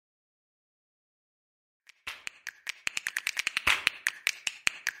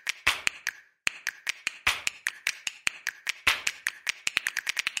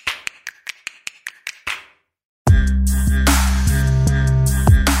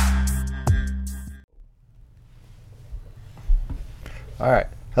All right.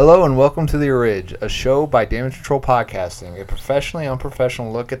 Hello and welcome to the Orig, a show by Damage Control Podcasting, a professionally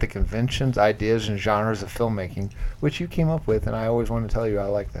unprofessional look at the conventions, ideas, and genres of filmmaking, which you came up with, and I always want to tell you I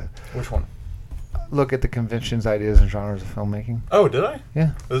like that. Which one? Look at the conventions, ideas, and genres of filmmaking. Oh, did I?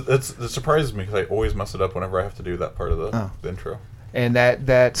 Yeah. It surprises me because I always mess it up whenever I have to do that part of the intro. And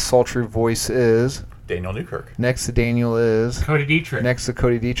that sultry voice is... Daniel Newkirk. Next to Daniel is... Cody Dietrich. Next to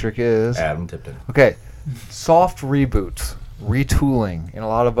Cody Dietrich is... Adam Tipton. Okay. Soft reboots, retooling, and a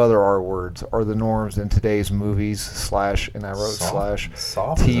lot of other R words are the norms in today's movies / and I wrote /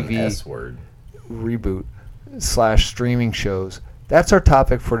 soft TV is an S word. reboot / streaming shows. That's our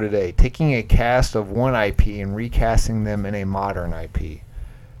topic for today, taking a cast of one IP and recasting them in a modern IP.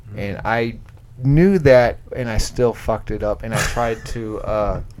 Mm-hmm. And I knew that, and I still fucked it up, and I tried to,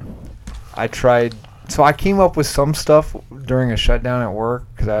 so I came up with some stuff during a shutdown at work,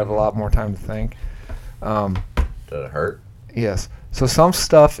 because I have a lot more time to think. Did it hurt? Yes. So some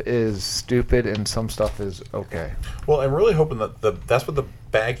stuff is stupid, and some stuff is okay. Well, I'm really hoping that that's what the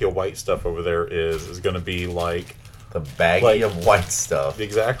baggy of white stuff over there is going to be like. The baggy of white stuff.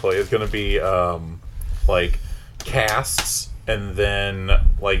 Exactly. It's going to be like casts, and then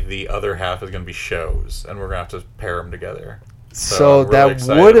like the other half is going to be shows, and we're going to have to pair them together. So that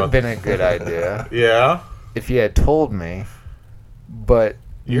would have been a good idea. Yeah. If you had told me, but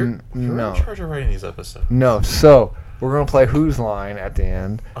you're no. in charge of writing these episodes. No. So we're going to play Who's Line at the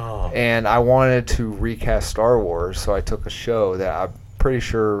end, Oh. and I wanted to recast Star Wars, so I took a show that I'm pretty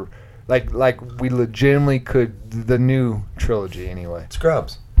sure. Like we legitimately could, the new trilogy anyway.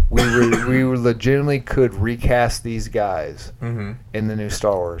 Scrubs. We legitimately could recast these guys Mm-hmm. in the new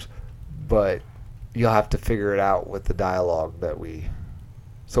Star Wars, but you'll have to figure it out with the dialogue that we.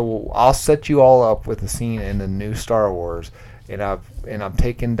 So I'll set you all up with a scene in the new Star Wars, and I'm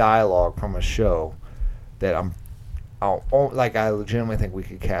taking dialogue from a show that I legitimately think we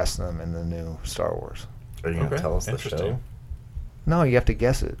could cast them in the new Star Wars. Are you going to tell us the show? No, you have to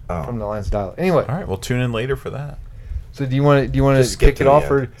guess it from the lines of dialogue. Anyway, All right, we'll tune in later for that. so do you want to kick it off,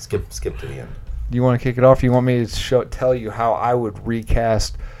 or skip to the end? do you want to kick it off? Or you want me to tell you how I would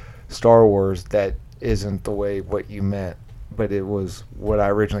recast Star Wars that isn't the way what you meant, but it was what I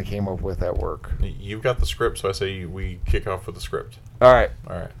originally came up with at work. You've got the script, so I say we kick off with the script. All right.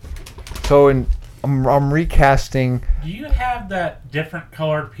 All right. So I'm recasting. Do you have that different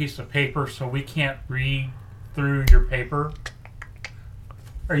colored piece of paper so we can't read through your paper?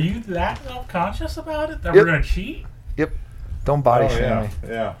 Are you that self-conscious about it that we're going to cheat? Yep. Don't body shame yeah. me.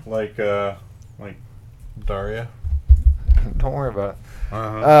 Yeah, like Daria. Don't worry about it.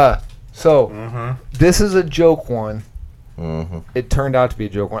 Uh-huh. This is a joke one. Mm-hmm. It turned out to be a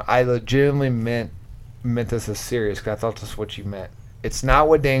joke one. I legitimately meant this as serious because I thought this is what you meant. It's not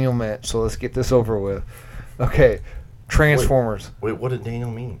what Daniel meant, so let's get this over with. Okay, Transformers. Wait, what did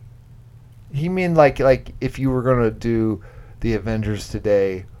Daniel mean? He mean like if you were gonna do the Avengers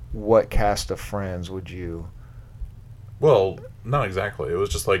today, what cast of friends would you? Well, not exactly. It was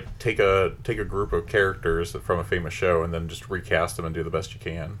just like take a group of characters from a famous show and then just recast them and do the best you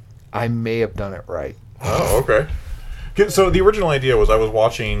can. I may have done it right. Oh, okay. So the original idea was I was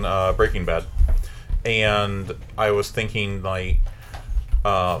watching Breaking Bad, and I was thinking like,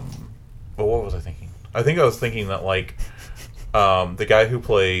 well, what was I thinking? I think I was thinking that like, the guy who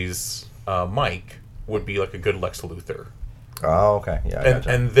plays Mike would be like a good Lex Luthor. Oh, okay. Yeah, I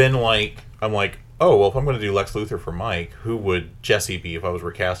gotcha. And then like I'm like, oh well, if I'm going to do Lex Luthor for Mike, who would Jesse be if I was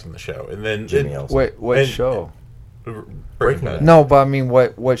recasting the show? And then Jimmy Olsen. Wait, what show? Breaking Bad. No, but I mean,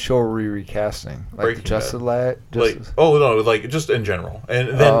 what show are we recasting? Like Breaking Justice Bad. League? Like just in general.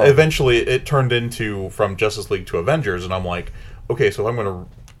 And then eventually it turned into from Justice League to Avengers, and I'm like, okay, so if I'm going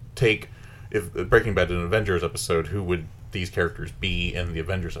to take if Breaking Bad did an Avengers episode, who would these characters be in the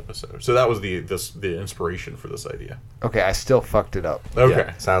Avengers episode? So that was the inspiration for this idea. Okay, I still fucked it up. Okay.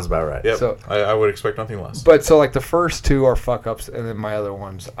 Yeah, sounds about right. Yep. So- I would expect nothing less. But so like the first two are fuck ups, and then my other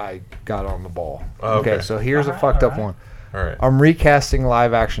ones I got on the ball. Oh, okay. So here's a fucked up one. All right. I'm recasting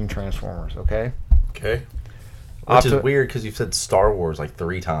live action Transformers. Okay. Okay. Which is weird because you've said Star Wars like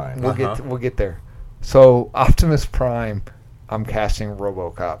 3 times. We'll get there. So Optimus Prime, I'm casting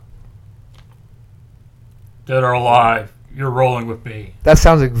RoboCop. Dead or alive, you're rolling with me. That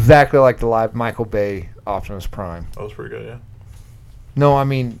sounds exactly like the live Michael Bay Optimus Prime. That was pretty good, yeah. No, I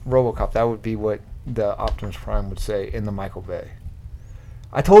mean RoboCop. That would be what the Optimus Prime would say in the Michael Bay.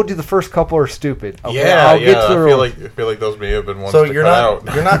 I told you the first couple are stupid. Okay, I'll get to I feel like those may have been ones So to you're cut not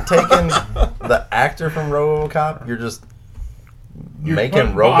out. you're not taking the actor from RoboCop. You're just making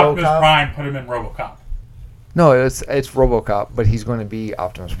Optimus RoboCop. Prime, put him in RoboCop. No, it's RoboCop, but he's going to be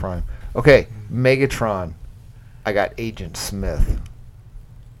Optimus Prime. Okay, Megatron. I got Agent Smith.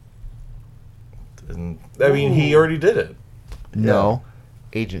 And I mean, he already did it. No.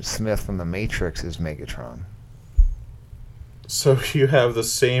 Agent Smith from The Matrix is Megatron. So you have the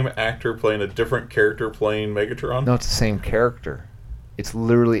same actor playing a different character playing Megatron? No, it's the same character. It's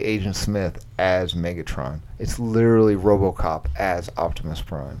literally Agent Smith as Megatron. It's literally RoboCop as Optimus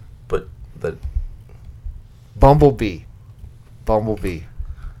Prime. but the Bumblebee.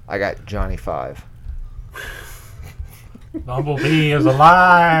 I got Johnny Five. Bumblebee is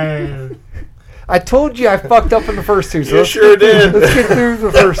alive. I told you I fucked up in the first two. So You let's sure get through- did. Let's get through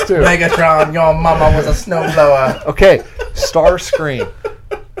the first two. Megatron, your mama was a snowblower. Okay, Starscream.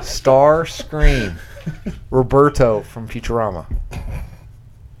 Roberto from Futurama.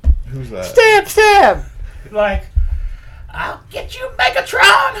 Who's that? Stab! Like, I'll get you,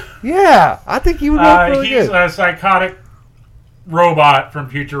 Megatron. Yeah, I think he would look really He's good. a psychotic robot from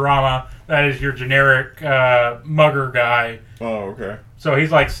Futurama. That is your generic mugger guy. Oh, okay. So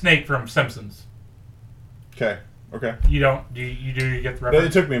he's like Snake from Simpsons. Okay. You don't? Do you get the It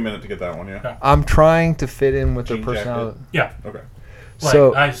reference? took me a minute to get that one, yeah. I'm trying to fit in with their Jean personality. Yeah. Okay. Like,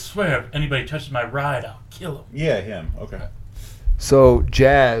 So- I swear, if anybody touches my ride, I'll kill him. Yeah, him. Okay. So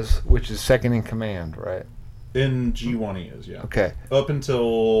Jazz, which is second in command, right? In G1 he is, yeah. Okay. Up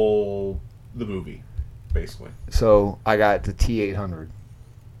until the movie, basically. So I got the T-800.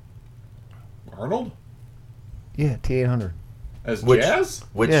 Arnold? Yeah, T-800. As Which- Jazz?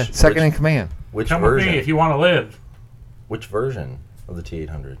 Which Yeah, second in command. which Come with version? me if you want to live. Which version of the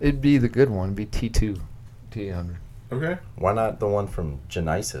T800? It'd be the good one. It'd be T2, T-800. Okay. Why not the one from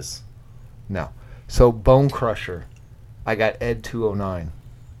Genesis? No. So Bone Crusher, I got Ed 209.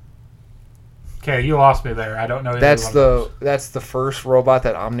 Okay, you lost me there. I don't know. That's either one of that's the first robot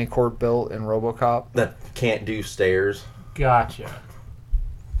that Omnicorp built in RoboCop. That can't do stairs. those. Gotcha.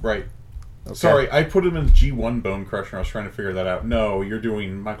 Right. Okay. Sorry, I put him in G1 Bone Crusher. I was trying to figure that out. No, you're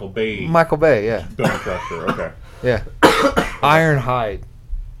doing Michael Bay Michael Bay, yeah. Bone Crusher. Okay. Yeah. Ironhide,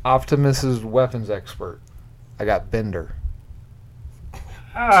 Optimus's weapons expert. I got Bender. Two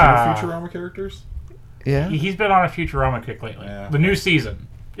Ah, Futurama characters? Yeah. he's been on a Futurama kick lately. Yeah. The new season.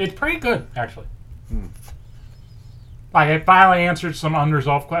 It's pretty good, actually. Like, it finally answered some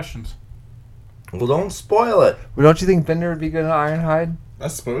unresolved questions. Well, don't spoil it. Well, don't you think Bender would be good at Ironhide? I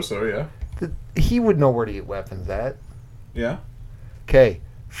suppose so, yeah. He would know where to get weapons at. Yeah. Okay.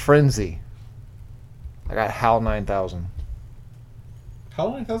 Frenzy. I got HAL 9000. How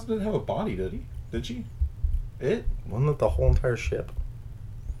long didn't have a body, did he? Did she? It? Wasn't it the whole entire ship?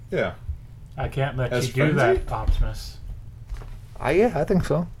 Yeah. I can't let As you do Frenzy? that, Optimus. Yeah, I think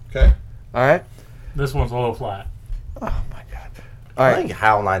so. Okay. All right. This one's a little flat. Oh, my God. All I right. think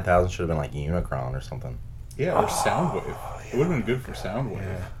HAL 9000 should have been like Unicron or something. Yeah, or Soundwave. It would have been good for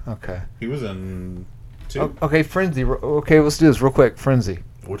Soundwave. Okay. He was in 2. Okay, Frenzy. Okay, let's do this real quick. Frenzy.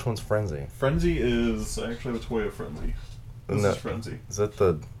 Which one's Frenzy? Frenzy is actually the toy of Frenzy. This No. is Frenzy. Is that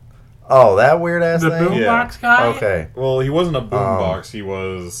the... Oh, that weird ass The thing? boombox Yeah. guy? Okay. Well, he wasn't a boombox. He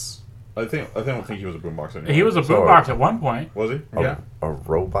was. I don't think he was a boombox anymore. He was a So- boombox at one point. Was he? Yeah. A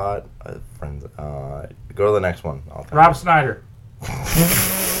robot? Friends. Go to the next one. I'll think Rob of it. Snyder.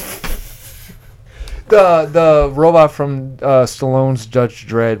 The robot from Stallone's Judge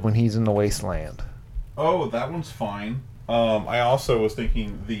Dredd when he's in the wasteland. Oh, that one's fine. I also was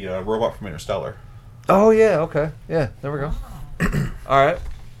thinking the robot from Interstellar. Oh, yeah, okay. Yeah, there we go. All right.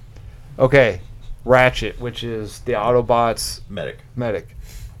 Okay. Ratchet, which is the Autobots' Medic. medic.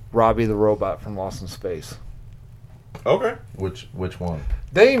 Robbie the robot from Lost in Space. Okay. Which one?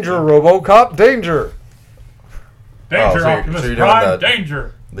 Danger, RoboCop, danger! Danger, so you're- Optimus so you're doing Prime, that-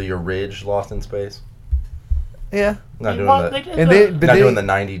 danger. The Ridge Lost in Space? Yeah. Not doing Well, the... they did And the- they, but Not they, doing the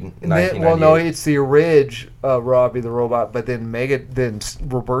 90, and 1998. then, well, no, it's the Ridge, Robbie the robot, but then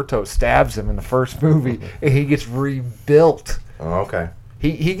Roberto stabs him in the first movie, and he gets rebuilt. Oh, okay.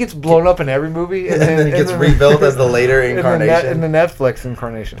 He gets blown up in every movie, And then it gets rebuilt as the later in incarnation. the Netflix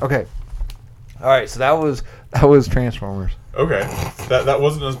incarnation. Okay. All right, so that was Transformers. Okay. That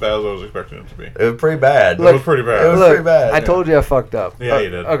wasn't as bad as I was expecting it to be. It was pretty bad. It was pretty bad. It was Look, pretty bad. I told you I fucked up. Yeah, you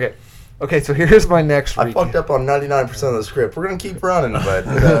did. Okay. Okay, so here's my next I fucked up on 99% of the script. We're going to keep running, but...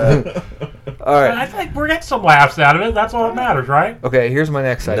 All I right. think we're getting some laughs out of it. That's all that matters, right? Okay, here's my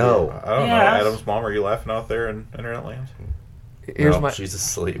next idea. no. I don't know. Yes. Adam's mom, are you laughing out there in Internet Land? Here's No, my she's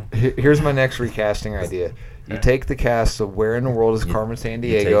asleep. here's my next recasting idea. You Okay. take the cast of Where in the World is You- Carmen San You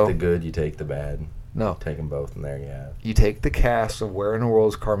Diego? take the good, you take the bad. No. Take them both, and there you have. You take the cast of Where in the World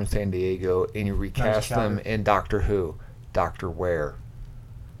is Carmen San Diego and you recast Nice them job. in Doctor Who. Doctor Where?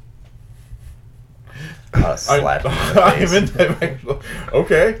 Slap you in the face.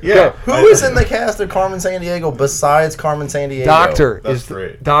 Okay, yeah. Yeah. Who is in the cast of Carmen San Diego besides Carmen San Diego? Doctor That's is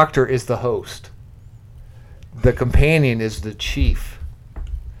great. Doctor is the host. The companion is the chief.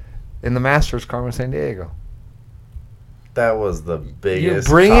 And the master is Carmen Sandiego. That was the biggest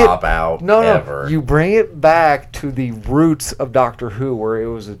bring cop out ever. No, you bring it back to the roots of Doctor Who, where it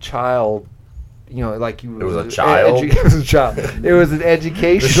was a child. You know, like you. It was a child. It was a child. It was an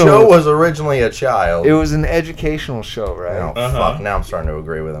educational. The show was originally a child. It was an educational show, right? Oh, fuck! Now I'm starting to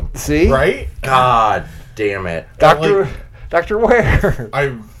agree with him. See, Right? God damn it, Doctor Ware.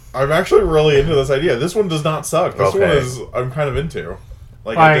 I'm actually really into this idea. This one does not suck. This one is I'm kind of into.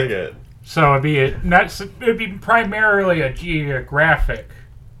 Like I dig it. So it'd be primarily a geographic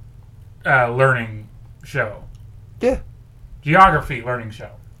learning show. Yeah. Geography learning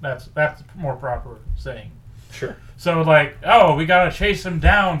show. That's more proper saying. Sure. So like, oh, we gotta chase him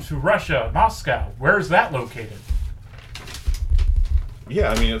down to Russia, Moscow. Where's that located?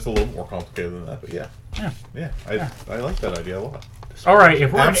 Yeah, I mean it's a little more complicated than that, but yeah. Yeah. I like that idea a lot. All right,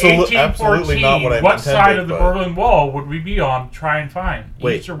 if we're in 1814, absolutely not what I what side intended, of the but- Berlin Wall would we be on to try and find?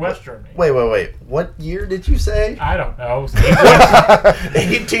 Wait, East or West Germany? Wait. What year did you say? I don't know.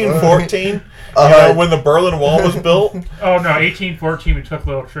 1814. When the Berlin Wall was built. Oh no, 1814. We took a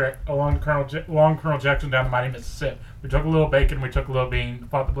little trek along Colonel Jackson down the mighty Mississippi. We took a little bacon. We took a little bean.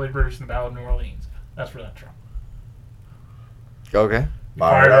 Fought the Bloody British in the Battle of New Orleans. That's where that's from. Okay.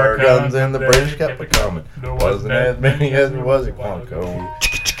 Fired our guns and the British kept it coming. Wasn't as many as there was at Quantico.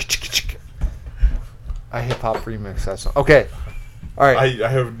 I hip hop remix that song. Okay. All right. I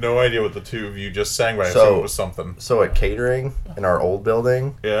have no idea what the two of you just sang, but I assume it was something. So at catering in our old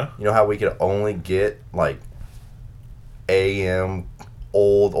building, Yeah. you know how we could only get like AM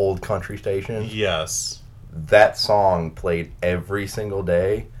old country stations? Yes. That song played every single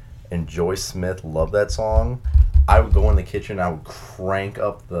day, and Joyce Smith loved that song. I would go in the kitchen, I would crank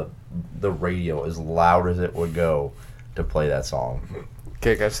up the radio as loud as it would go to play that song.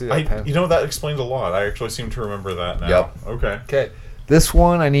 Okay, I see that pen. You know, that explains a lot. I actually seem to remember that now. Yep. Okay. Okay. This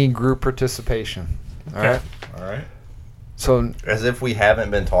one, I need group participation. All right. All right. So, As if we haven't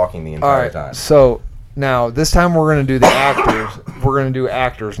been talking the all entire right. time. So, now, this time we're going to do the actors. We're going to do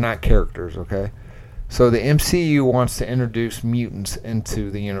actors, not characters, okay? So, the MCU wants to introduce mutants into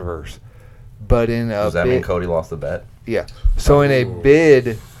the universe. But in a Does that mean Cody lost the bet? Yeah. So in a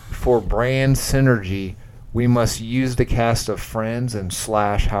bid for brand synergy, we must use the cast of Friends and /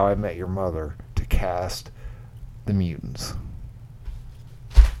 How I Met Your Mother to cast the mutants.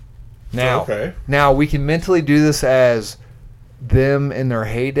 Now, Okay. now we can mentally do this as them in their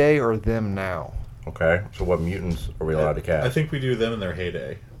heyday or them now. Okay. So what mutants are we allowed to cast? I think we do them in their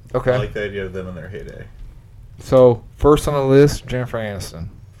heyday. Okay. I like the idea of them in their heyday. So first on the list, Jennifer Aniston.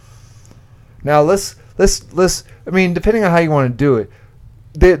 Now let's. I mean, depending on how you want to do it,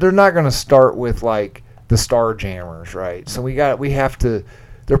 they're not going to start with like the Star Jammers, right? So we have to.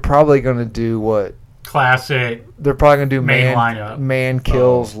 They're probably going to do what? Classic. They're probably going to do Main lineup. Man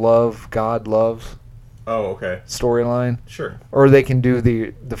kills, love, God loves Oh, okay. storyline, Sure. or they can do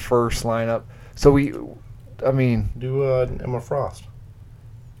the first lineup. So I mean, Do Emma Frost.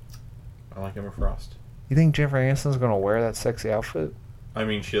 I like Emma Frost. you think Jennifer Aniston's going to wear that sexy outfit? I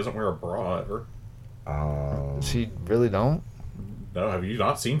mean, she doesn't wear a bra ever. She really don't. No, have you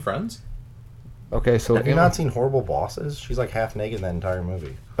not seen Friends? Okay, so Have you not seen Horrible Bosses? She's like half naked in that entire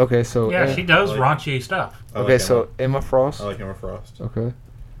movie. Okay, so Yeah, she does like- raunchy stuff. I like Okay, Emma. so Emma Frost. I like Emma Frost. Okay.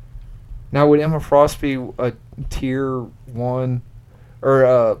 Now, would Emma Frost be a tier 1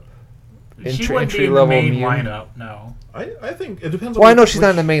 or She wouldn't be in the entry-level main mutant? lineup. No. I think it depends. Well, I on know which- she's not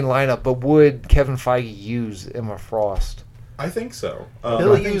in the main lineup, but would Kevin Feige use Emma Frost? I think so.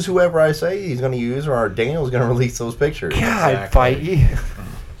 He'll I think- use whoever I say he's going to use, or Daniel's going to release those pictures. God, Exactly. Feige.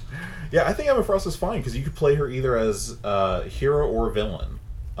 Yeah, I think Emma Frost is fine because you could play her either as hero or villain,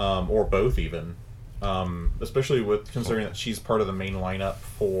 or both even. Especially with considering that she's part of the main lineup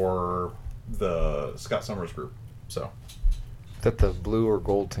for the Scott Summers group. So. Is that the blue or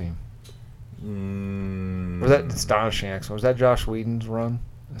gold team? Mm, Was that Astonishing X-Men? Was that Josh Whedon's run?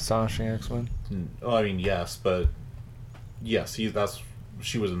 Astonishing X-Men? Well, I mean, yes, but yes,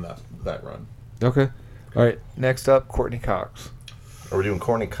 she was in that run. Okay. All right. Next up, Courtney Cox. Are we doing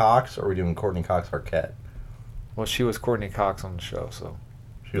Courtney Cox, or are we doing Courtney Cox Arquette? Well, she was Courtney Cox on the show, so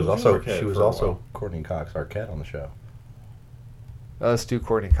She was Who's also Arquette she was for a also while? Courtney Cox Arquette on the show. let's do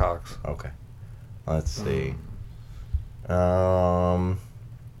Courtney Cox. Okay. Let's see. I'm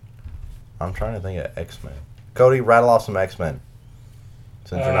trying to think of X-Men. Cody, rattle off some X-Men.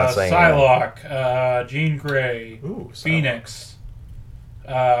 Since you're not saying anything. Psylocke, Jean Grey, Ooh, Phoenix,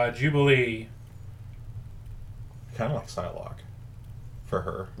 Jubilee. Kind of like Psylocke for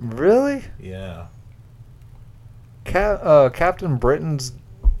her. Really? Yeah. Captain Britain's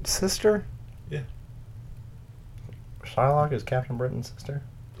sister? Yeah. Psylocke is Captain Britain's sister?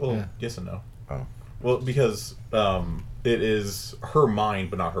 Well, Yeah. yes and no. Oh. Well, because it is her mind,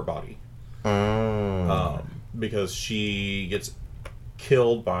 but not her body. Because she gets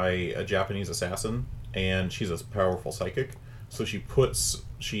killed by a Japanese assassin, and she's a powerful psychic. So she puts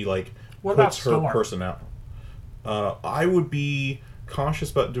What about her Storm? person out. I would be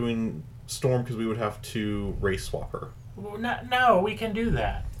cautious about doing Storm because we would have to race swap her. Well, no, we can do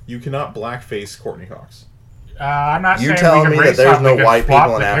that. You cannot blackface Courtney Cox. I'm not You're saying telling we can me that race there's swap, no we can white swap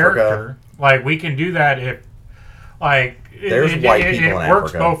people in the Africa? character. Like, we can do that if, like, There's white people it in works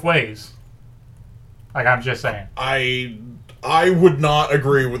Africa. both ways. Like, I'm just saying. I would not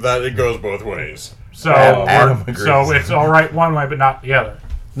agree with that. It goes both ways. So, Adam agrees. so it's all right one way, but not the other.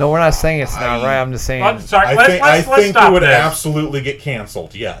 No, we're not saying it's not right. I'm just saying. I'm sorry. I Let's think stop it would this. absolutely get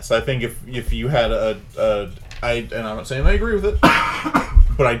canceled. Yes, I think if you had and I'm not saying I agree with it,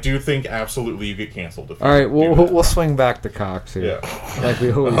 but I do think absolutely you get canceled. If All right, you we'll do that. we'll swing back to Cox here, Yeah. like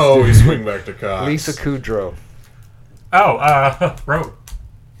we always Oh, do. we swing back to Cox. Lisa Kudrow. Rogue.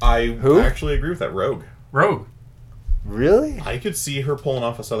 I Who? actually agree with that. Rogue. Really? I could see her pulling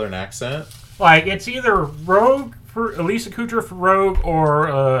off a southern accent. Like, it's either Rogue for Elisa Kudrow for Rogue or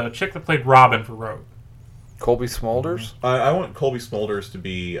a chick that played Robin for Rogue. Colby Smulders. I want Colby Smulders to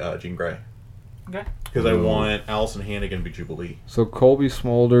be Jean Grey Okay. because I want Allison Hannigan to be Jubilee. So Colby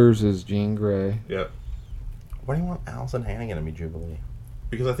Smulders is Jean Grey. Yep. Why do you want Allison Hannigan to be Jubilee?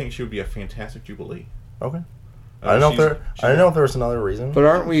 Because I think she would be a fantastic Jubilee. Okay. I didn't know if there was another reason. But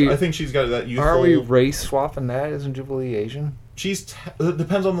aren't we? I think she's got that youthful. Aren't we race swapping that? Isn't Jubilee Asian? It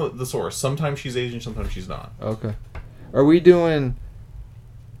depends on the source. Sometimes she's Asian, sometimes she's not. Okay. Are we doing?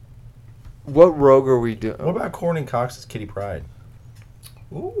 What rogue are we doing? What about Courtney Cox's Kitty Pryde?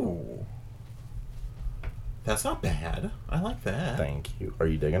 Ooh. That's not bad. I like that. Thank you. Are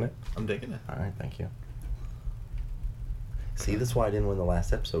you digging it? I'm digging it. All right, thank you. See, that's why I didn't win the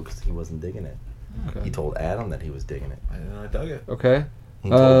last episode, because he wasn't digging it. Okay. He told Adam that he was digging it. I dug it. Okay. He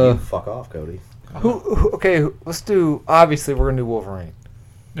told you, fuck off, Cody. Okay, let's do. Obviously, we're gonna do Wolverine.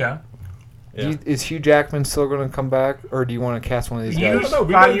 Yeah. Yeah. Is Hugh Jackman still gonna come back, or do you want to cast one of these You, guys? No,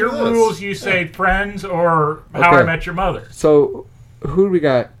 we by gotta your do this. rules, you say Friends or How I Okay. Met Your Mother. So, who do we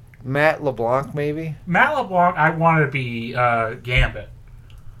got? Matt LeBlanc, maybe. Matt LeBlanc, I want to be Gambit.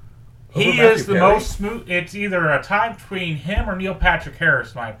 He Over is the Matthew Perry? most smooth. It's either a tie between him or Neil Patrick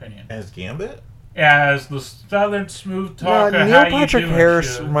Harris, in my opinion. As Gambit? As the southern smooth talker, Neil how Patrick you doing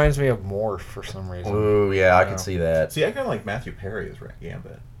Harris shit. reminds me of Morph for some reason. Ooh, yeah, I Yeah. can see that. See, I kind of like Matthew Perry as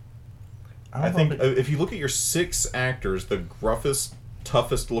Gambit. I I don't think know, if you look at your 6 actors, the gruffest,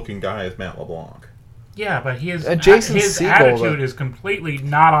 toughest looking guy is Matt LeBlanc. Yeah, but his Jason his Segel, attitude though. is completely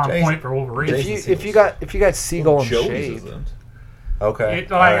not on Jason- point for Wolverine. If you got Seagull and Joey's Shade, isn't. okay.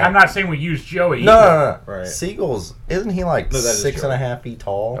 Like, all right. I'm not saying we use Joey. No, either. no, no. Right. Seagull's, isn't he like No, that is 6.5 feet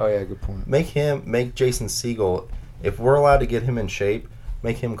tall? oh yeah, good point. Make Jason Segel, if we're allowed to get him in shape,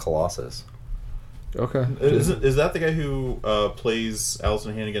 make him Colossus. Okay. Is that the guy who plays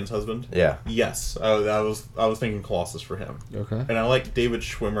Allison Hannigan's husband? Yeah. Yes, I was thinking Colossus for him, Okay. and I like David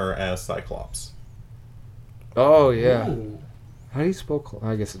Schwimmer as Cyclops. Oh yeah. Ooh. How do you spell?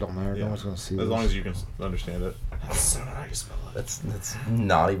 I guess it don't matter. Yeah. No one's gonna see As this. long as you can understand it. That's not how you spell it. That's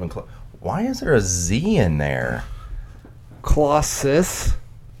not even close. Why is there a Z in there? Colossus.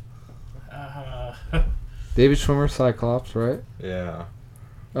 Uh, David Schwimmer, Cyclops, right? Yeah,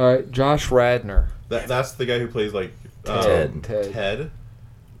 All right. Josh Radner. that's the guy who plays like Ted. Ted.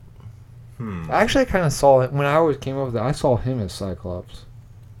 I actually kind of saw it when I always came up with it. I saw him as Cyclops.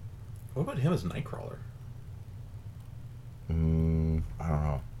 What about him as Nightcrawler? I don't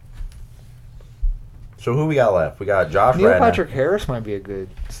know. So who we got left? We got Josh Neil Radner. Patrick Harris might be a good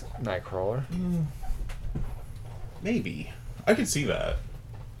Nightcrawler. Maybe I could see that.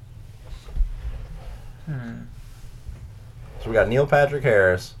 So we got Neil Patrick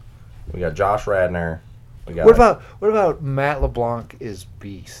Harris. We got Josh Radner. We got What about Matt LeBlanc is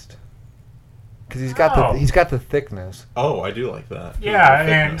Beast? Because he's got the thickness. Oh, I do like that. yeah,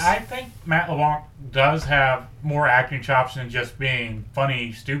 The and thickness. I think Matt LeBlanc does have more acting chops than just being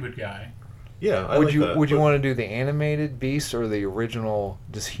funny, stupid guy. Yeah, I Would like you that, would you but- want to do the animated Beast or the original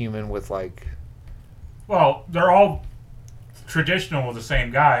just human with like? Well, they're all traditional with the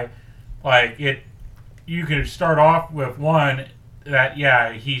same guy. Like you could start off with one that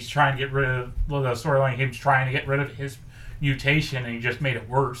he's trying to get rid of the storyline. Him trying to get rid of his mutation, and he just made it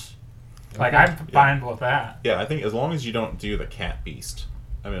worse. Like I'm fine with that. Yeah, I think as long as you don't do the cat beast,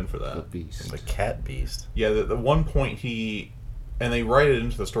 I'm in for The that. Beast. the Cat Beast. Yeah, the one point and they write it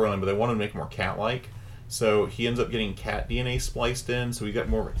into the storyline, but they want to make it more cat-like. So he ends up getting cat DNA spliced in, so he got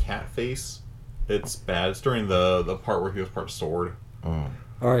more of a cat face. It's bad. It's during the part where he was part sword. All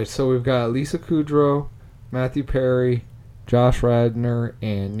right, so we've got Lisa Kudrow, Matthew Perry, Josh Radnor,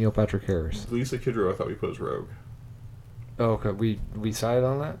 and Neil Patrick Harris. Lisa Kudrow, I thought we put as Rogue. Oh, okay, we decided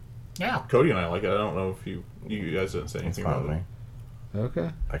on that? Yeah. Cody and I like it. I don't know if you guys didn't say It's anything fine about with it. me. Okay.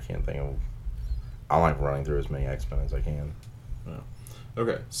 I can't think of. I like running through as many X-Men as I can.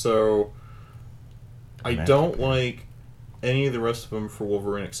 Okay, so I Matthew don't Perry. like any of the rest of them for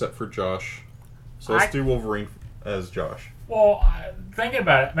Wolverine except for Josh. So let's do Wolverine as Josh. Well, thinking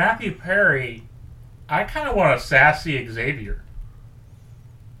about it, Matthew Perry, I kind of want a sassy Xavier.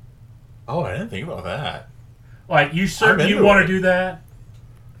 Oh, I didn't think about that. Like, you certainly into want it. to do that?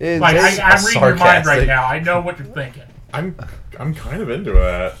 It's, Like, I'm reading your mind right sarcastic. now. I know what you're thinking. I'm kind of into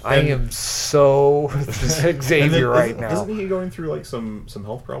it. I am so Xavier right now. Isn't he going through like some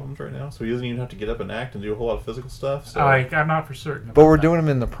health problems right now? So he doesn't even have to get up and act and do a whole lot of physical stuff. So. Like, I'm not for certain. But about we're that. doing him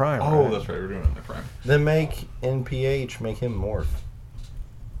in the prime. Oh, right? that's right. We're doing it in the prime. Then make NPH, make him morph.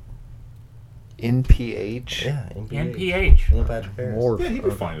 NPH? Yeah, NPH. NPH. Neil Patrick Harris. Morph. Yeah, he'd be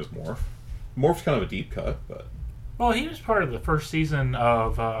Okay. fine as Morph. Morph's kind of a deep cut, but Well, he was part of the first season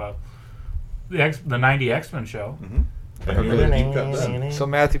of the 90 X-Men show. and he was a deep cut then. So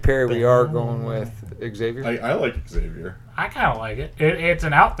Matthew Perry, we are going with Xavier. I like Xavier. I kind of like it. It's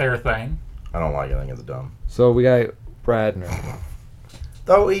an out there thing. I don't like it. I think it's dumb. So we got Radnor.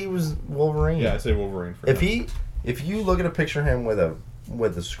 Though he was Wolverine. Yeah, I say Wolverine for If him. if you look at a picture of him with a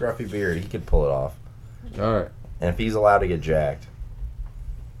scruffy beard, he could pull it off. All right. And if he's allowed to get jacked,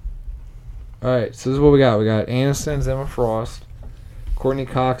 All right, so this is what we got. We got Aniston's Emma Frost, Courtney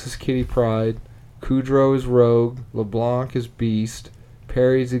Cox is Kitty Pryde, Kudrow is Rogue, LeBlanc is Beast,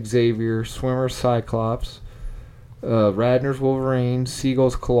 Perry's Xavier, Swimmer's Cyclops, Radnor's Wolverine,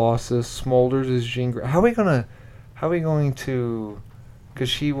 Siegel's Colossus, Smolders is Jean Grey. How are we going to? Because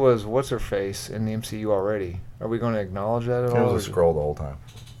she was what's her face in the MCU already. Are we going to acknowledge that at it all? was a scroll the whole time.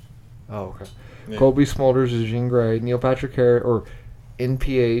 Oh, okay. Yeah. Colby Smolders is Jean Grey. Neil Patrick Harris, or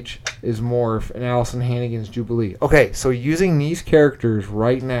NPH, is Morph. And Allison Hannigan's Jubilee. Okay, so using these characters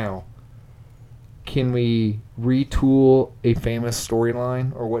right now, can we retool a famous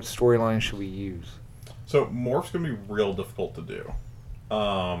storyline? Or what storyline should we use? So Morph's gonna be real difficult to do,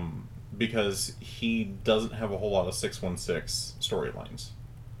 because he doesn't have a whole lot of 616 storylines.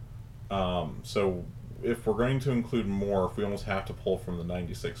 So if we're going to include Morph, we almost have to pull from the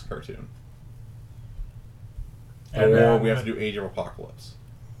 '96 cartoon, And or then- we have to do Age of Apocalypse,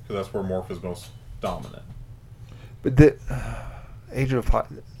 because that's where Morph is most dominant. But the Age of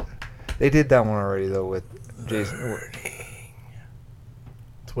they did that one already though with Jason.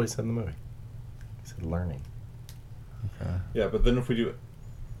 That's what he said in the movie. He said learning. Yeah, but then if we do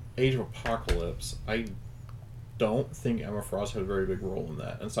Age of Apocalypse, I don't think Emma Frost had a very big role in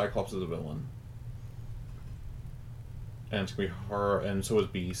that, and Cyclops is a villain, and it's gonna be her, and so is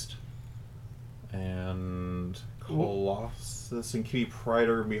Beast, and Colossus and Kitty Pryde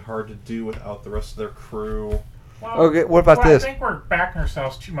are gonna be hard to do without the rest of their crew. Well, Okay, what about well, this? I think we're backing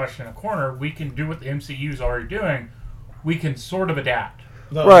ourselves too much in a corner. We can do what the MCU is already doing. We can sort of adapt.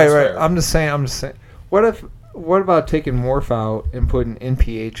 No, Right, that's right. fair. I'm just saying. What about taking Morph out and putting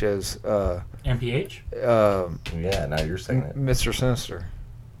NPH as MPH? Yeah, now you're saying it. Mr. Sinister?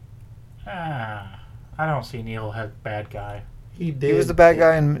 I don't see Neil as bad guy. He did. He was the bad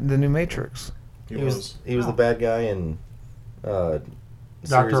guy in the new Matrix. He He was the bad guy in Dr.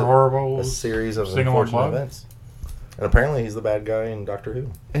 a Horrible's series of Single and unfortunate Plug? events. And apparently he's the bad guy in Doctor Who.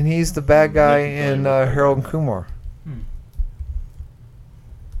 And he's the bad guy in Harold and Kumar.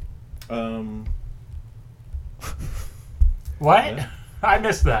 What? Yeah. I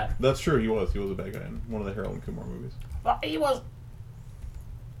missed that. That's true. He was a bad guy in one of the Harold and Kumar movies. Well, he was.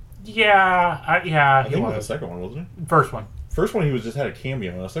 Yeah, I he think it was the was. second one, wasn't it? First one. First one, he was just had a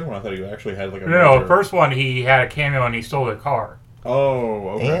cameo, and the second one, I thought he actually had like a. No, major- first one he had a cameo and he stole a car. Oh,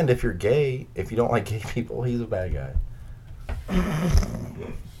 okay. And if you're gay, if you don't like gay people, he's a bad guy.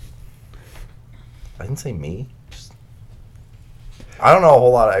 I didn't say me. I don't know a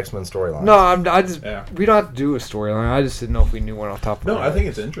whole lot of X-Men storylines. No, I just Yeah. we don't have to do a storyline. I just didn't know if we knew one off the top of No, our I head. think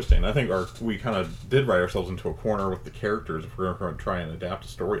it's interesting. I think we kind of did write ourselves into a corner with the characters if we're going to try and adapt a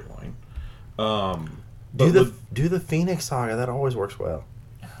storyline. Do the Phoenix Saga. That always works well.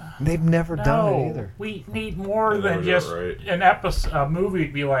 They've never done it either. We need more They than never do it just right. an episode, a movie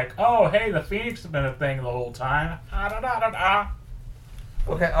to be like, oh, hey, the Phoenix has been a thing the whole time. Ah, da, da, da, da.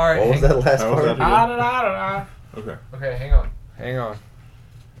 Okay, all right. What was that last How was part? that? Ah, da, da, da, Okay. Okay, hang on.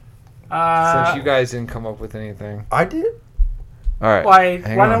 da. Since you guys didn't come up with anything. I did. All right. Like,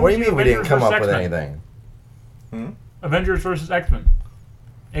 hang why on. don't What do you mean we didn't Avengers come up versus with X-Men? anything? Avengers versus X-Men.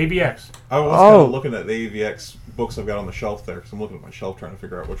 AVX. I was kind of looking at the AVX books I've got on the shelf there, because I'm looking at my shelf trying to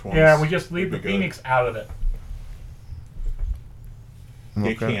figure out which ones. Yeah, we just leave the would be good. Phoenix out of it.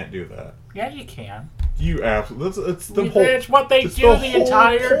 You can't do that. Yeah, you can. You absolutely. It's the whole. It's what they it's do the the whole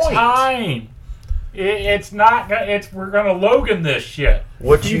entire point. time. It's not. We're gonna Logan this shit.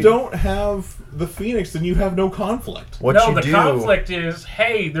 If you don't have the Phoenix, then you have no conflict. What no, you the do? conflict is,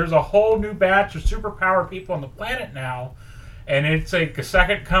 hey, there's a whole new batch of superpowered people on the planet now, and it's like a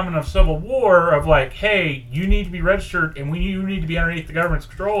second coming of Civil War of like, hey, you need to be registered, and you need to be underneath the government's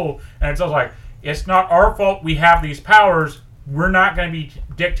control. And it's also like, it's not our fault we have these powers. We're not going to be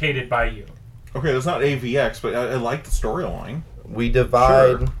dictated by you. Okay, that's not AVX, but I like the storyline. We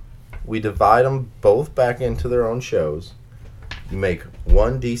divide. Sure. We divide them both back into their own shows. You make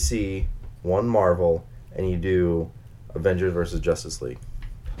one DC, one Marvel, and you do Avengers versus Justice League.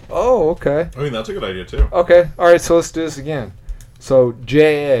 Oh, okay. I mean, that's a good idea too. Okay. All right. So let's do this again. So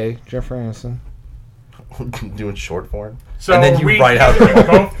JA, Jennifer Aniston. Doing short form. So and then you we write out do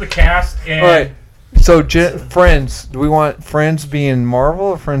both the cast and All right. So Friends. Do we want Friends being Marvel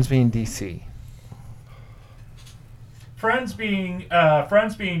or Friends being DC? Friends being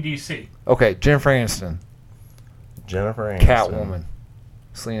DC. Okay. Jennifer Aniston. Jennifer Aniston. Catwoman.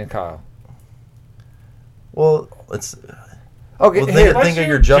 Selena Kyle. Well, it's Okay. Well, here. think of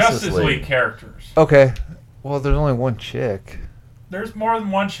your Justice League. characters. Okay. Well, there's only one chick. There's more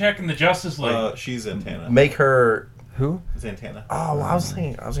than one chick in the Justice League. She's Zatanna. Make her. Who? Zatanna. Oh, well, I was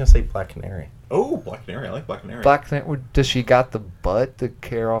gonna say Black Canary. Oh, Black Canary. I like Black Canary. Black Canary. Does she got the butt to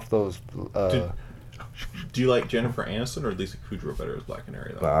carry off those? Do you like Jennifer Aniston or Lisa Kudrow better as Black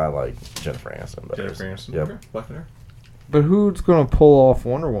Canary? Though? I like Jennifer Aniston better. Jennifer Aniston. Yep. Okay. Black Canary. But who's gonna pull off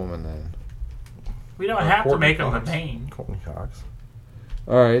Wonder Woman then? We don't have to Courtney make them the Cox. main. Courtney Cox.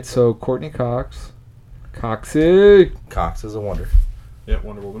 All right. So Courtney Cox. Coxie. Cox is a wonder. Yeah,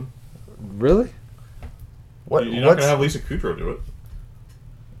 Wonder Woman. Really? What? You're not gonna have Lisa Kudrow do it.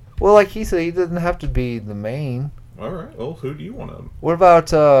 Well, like he said, he doesn't have to be the main. All right. Well, who do you want to? What about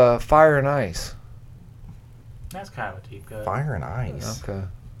Fire and Ice? That's kind of a deep cut. Fire and Ice? Okay.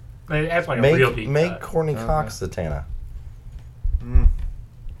 That's like a real deep Make cut. Courtney Okay. Cox Zatanna.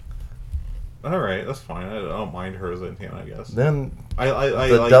 All right, that's fine. I don't mind her as Zatanna, I guess. Then I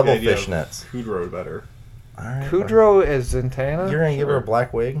the like double the idea of fishnets. Kudrow better. All right. Kudrow as Zatanna? You're gonna give her a Sure.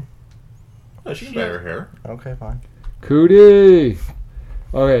 black wig? Oh, she can dye her hair. Okay, fine. Cody.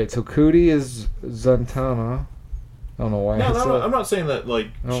 Okay, so Cody is Zatanna. I don't know why. No, I'm not saying that like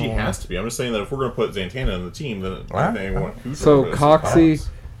Oh. she has to be. I'm just saying that if we're going to put Zatanna in the team, then I Alright. think I want Kudrow. So as Coxie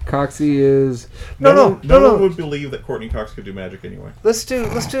Cox. is No no. one would believe that Courtney Cox could do magic anyway. Let's do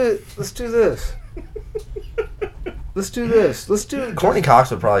this. Let's do this. Let's do Courtney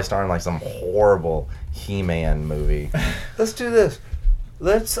Cox would probably star in like some horrible He-Man movie. Let's do this.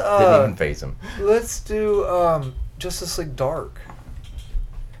 Let's Didn't even face him. let's do Justice League Dark.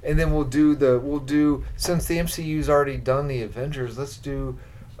 And then we'll do since the MCU's already done the Avengers, let's do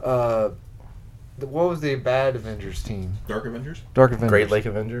what was the bad Avengers team? Dark Avengers? Dark Avengers. Great Lake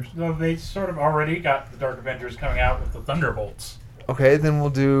Avengers. Well, they sort of already got the Dark Avengers coming out with the Thunderbolts. Okay, then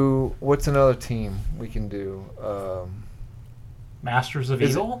we'll do what's another team we can do? Masters of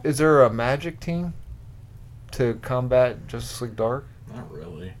Evil? Is there a magic team to combat Justice League Dark? Not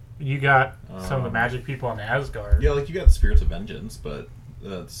really. You got some of the magic people in Asgard. Yeah, like you got the Spirits of Vengeance, but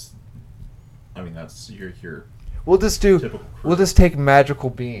that's your We'll just do. typical crew. We'll just take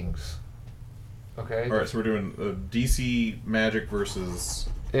magical beings. Okay. All right, so we're doing DC Magic versus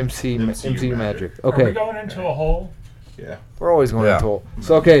MC MCU magic. magic. Are we Okay. going into a hole? yeah. We're always going Yeah. into hole.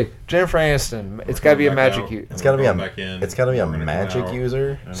 So okay, Jennifer Aniston. It's got to be a Coming back magic. out. Use. It's gotta be a. Back in, It's gotta be a we're gonna come magic out,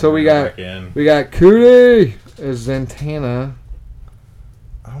 user. and So we're we gonna got- go back in. We got Cody as Zatanna.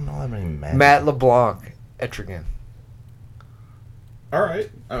 I don't know that many magic. Matt LeBlanc, Etrigan. All right,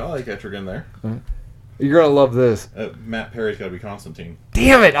 I like Etrigan there. You're gonna love this. Matt Perry's got to be Constantine.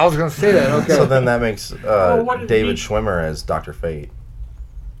 Damn it! I was gonna say that. Okay. So then that makes what did David he- Schwimmer as Dr. Fate.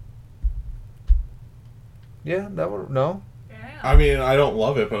 yeah, that would no. I mean, I don't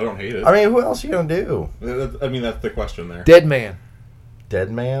love it, but I don't hate it. I mean, who else are you gonna do? I mean, that's the question there. Dead man.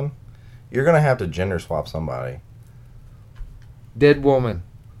 Dead man? You're gonna have to gender swap somebody. Dead woman.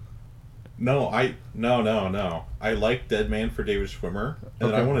 No. I like Dead Man for David Schwimmer, and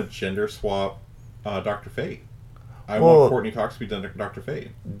then I Okay. want to gender swap Dr. Fate. I Well- want Courtney Cox to be Dr.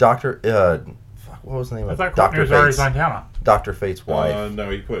 Fate. What was the name I of thought Courtney Dr. was already Fate's? Zatanna. Dr. Fate's wife. No,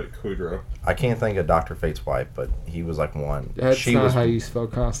 you put Kudrow. I can't think of Dr. Fate's wife, but he was like one. That's she not was how you spell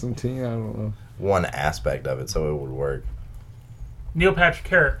Constantine. I don't know. one aspect of it, so it would work. Neil Patrick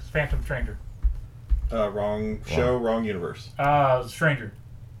Harris, Phantom Stranger. Wrong show, wrong universe. Stranger.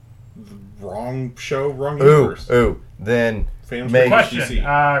 Wrong show, wrong Ooh, universe. then Phantom make Stranger,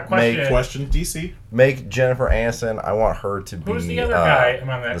 DC. Question. Question DC. make Jennifer Aniston. I want her to be Who's the other guy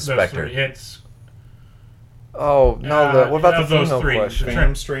among the those Spectre. three? It's Oh no! What about of the those female three. question?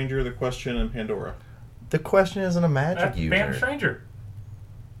 Phantom Stranger, The Question, and Pandora. The Question isn't a magic that's user. Phantom Stranger.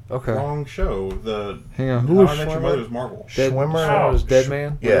 Okay. Wrong show. The Hang on. Who How was I Met Your Schwimmer? Mother is Marvel. Schwimmer. was Dead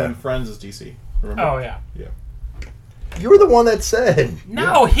Man. Yeah. And Friends is DC. Remember? Oh yeah. Yeah. You were the one that said.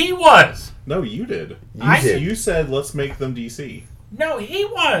 No, he was. No, you did. I did. You said let's make them DC. No, he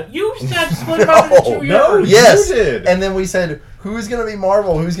was. You said split up into two no. years. Yes. You did. And then we said, who's going to be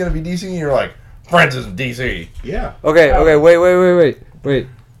Marvel? Who's going to be DC? And you're like, Friends is DC. Yeah. Okay. Wait.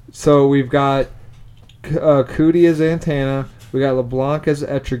 So we've got Cody as Antana. We got LeBlanc as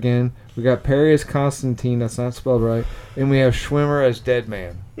Etrigan. We got Perry as Constantine. That's not spelled right. And we have Schwimmer as Dead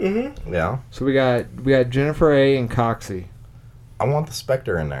Man. Mm-hmm. Yeah. So we got Jennifer A. and Coxie. I want the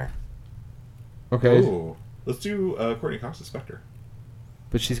Spectre in there. Okay. Ooh. Let's do Courtney Cox's Spectre.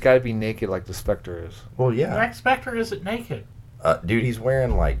 But she's got to be naked like the Spectre is. Well, yeah. That Spectre isn't naked. Dude, he's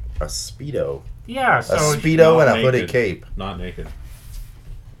wearing like a Speedo. Yeah, A so Speedo and a Not hooded naked. cape. Not naked.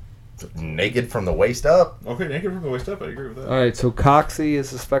 Naked from the waist up. Okay, naked from the waist up. I agree with that. All right. So Coxie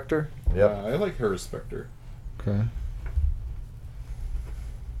is the Spectre. Yep. I like her as Spectre. Okay.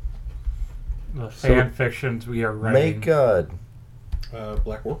 the fan fictions we are writing. Make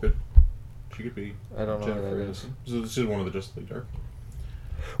Black Orchid. She could be. I don't know who Jennifer that is. Aniston. So this is one of the Justice League Dark.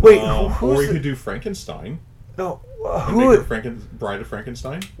 Wait, or who's you the, could do Frankenstein. no? And Who make her Bride of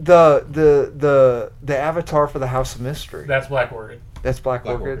Frankenstein? the avatar for the House of Mystery? That's Black Orchid. That's Black,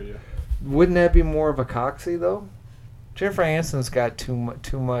 Black Orchid. Orchid, yeah. Wouldn't that be more of a Coxie though? Jennifer Aniston's got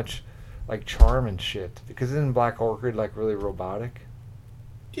too much like charm and shit. Because isn't Black Orchid like really robotic?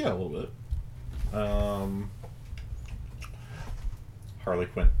 Yeah, a little bit. Harley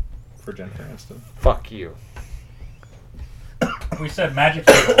Quinn for Jennifer Aniston. Fuck you. We said Magic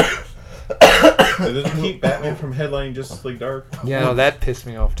Circle. It doesn't keep Batman from headlining Justice League Dark. Yeah, no, that pissed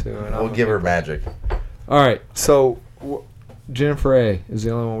me off too. And we'll give her magic. All right, so Jennifer A. is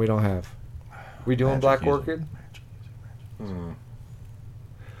the only one we don't have. We doing Magic Black user. Orchid? Hmm.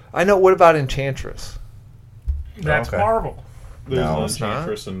 I know. What about Enchantress? That's Okay. Marvel. There's No, an it's not.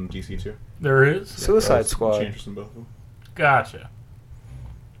 Enchantress in DC too. There is? Suicide There's Squad. Enchantress in both of them. Gotcha.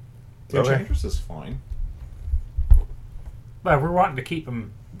 The Okay. Enchantress is fine. But we're wanting to keep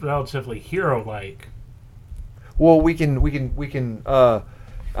them relatively hero-like. Well, we can.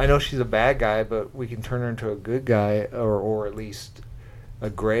 I know she's a bad guy, but we can turn her into a good guy, or at least a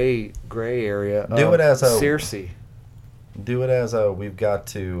gray area. Do it as a- Circe. Do it as we've got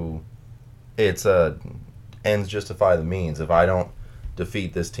to. It's ends justify the means. If I don't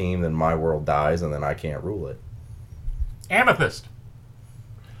defeat this team, then my world dies, and then I can't rule it. Amethyst.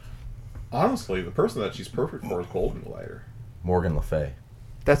 Honestly, the person that she's perfect for is Golden Glider. Morgan Le Fay.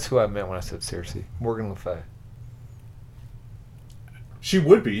 That's who I meant when I said Circe. Morgan Le Fay. She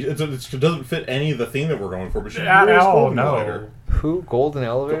would be. It doesn't fit any of the theme that we're going for, but she Oh, is Golden no. Glider. Who? Golden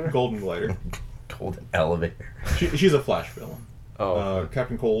Elevator? Golden Glider. Golden Elevator. She's a Flash villain. Oh.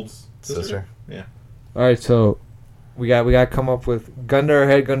 Captain Cold's sister. Yeah. All right, so we got to come up with gun to our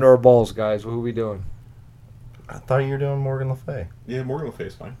head, gun to our balls, guys. What are we doing? I thought you were doing Morgan Le Fay. Yeah, Morgan Le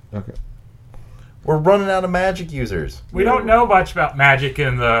Fay's fine. Okay. We're running out of magic users. We don't know much about magic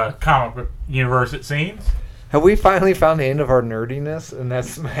in the comic book universe, it seems. Have we finally found the end of our nerdiness, and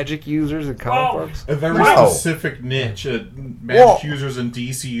that's magic users and comic Well, books? A very Wow. specific niche. Magic Well- users in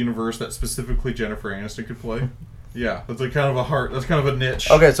DC universe that specifically Jennifer Aniston could play. Yeah, that's like kind of a heart. That's kind of a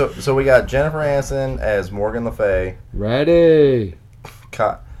niche. Okay, so we got Jennifer Aniston as Morgan Le Fay. Ready.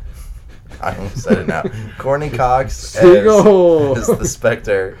 I almost said it now. Courtney Cox Seagull. as the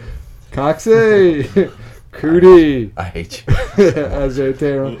Spectre. Coxie. Cootie. I hate you. As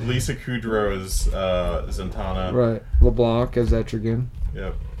Antana. Lisa Kudrow is Zantana. Right. LeBlanc as Etrigan.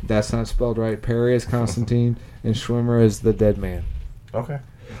 Yep. That's not spelled right. Perry as Constantine. And Schwimmer as the Dead Man. Okay.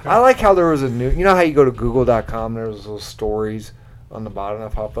 I like how there was a new... You know how you go to Google.com, there's those little stories on the bottom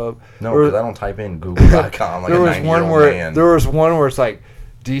that pop up? No, There because I don't type in Google.com like a 90-year-old man. There was one where it's like,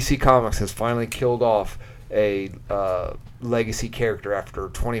 DC Comics has finally killed off a legacy character after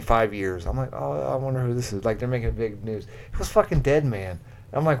 25 years. I'm like, oh, I wonder who this is. Like, they're making big news. It was fucking Dead Man.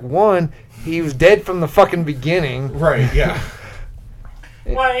 I'm like, one, he was dead from the fucking beginning. Right. Yeah.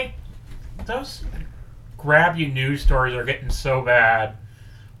 Like, those grab you news stories are getting so bad.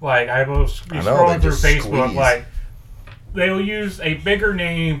 Like, I will be I know, scrolling they through just Facebook, squeeze. like, they'll use a bigger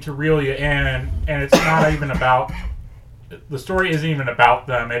name to reel you in, and it's not even about... The story isn't even about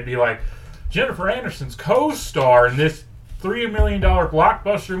them. It'd be like, Jennifer Aniston's co-star in this $3 million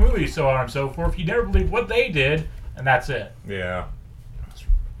blockbuster movie, so on and so forth. You never believe what they did, and that's it. Yeah.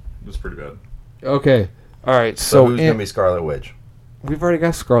 It's pretty bad. Okay. All right. So So who's gonna be Scarlet Witch? we've already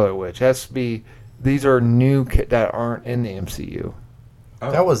got Scarlet Witch. Has to be. These are new that aren't in the MCU.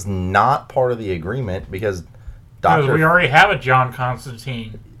 Oh. That was not part of the agreement because Because Doctor. we already have a John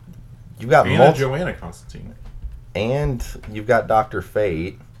Constantine. You've got And multiple, Joanna Constantine. and you've got Doctor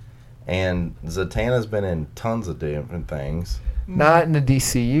Fate, and Zatanna's been in tons of different things. Not in the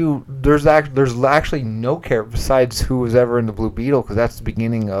DCU. There's actually no character besides who was ever in the Blue Beetle, because that's the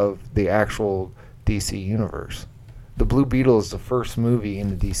beginning of the actual DC universe. The Blue Beetle is the first movie in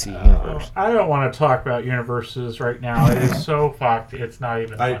the DC universe. I don't want to talk about universes right now. It is so fucked. It's not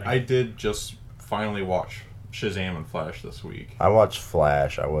even funny. I did just finally watch Shazam and Flash this week. I watched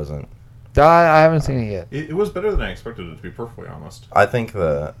Flash. I wasn't. I haven't seen it yet. It was better than I expected it to be, perfectly honest. I think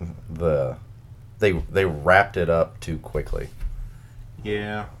they wrapped it up too quickly.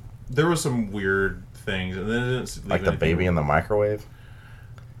 Yeah. There was some weird things. And then it didn't leave Like the anything- baby in the microwave.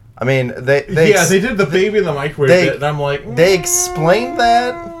 I mean, they did the baby in the microwave bit, and I'm like... they explained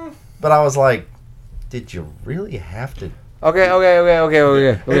that, but I was like, did you really have to? Okay.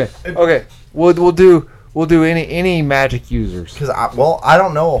 We'll do any magic users. Because I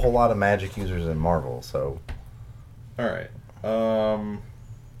don't know a whole lot of magic users in Marvel, so Alright.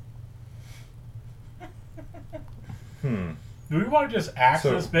 Do we want to just axe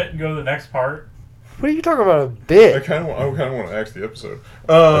So- this bit and go to the next part? What are you talking about? A I bit? kind of want to axe the episode.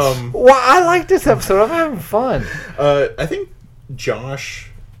 Well, I like this episode. I'm having fun. I think Josh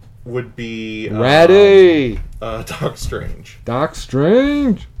would be... Ready. Doc Strange. Doc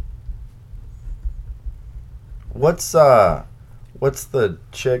Strange. what's the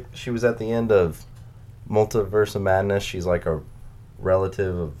chick? She was at the end of Multiverse of Madness. She's like a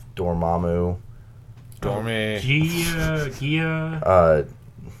relative of Dormammu. Dormy. Gia.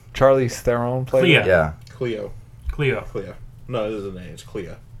 Charlize Theron played Clea. it. Yeah, Cleo. Cleo. No, it isn't a name. It's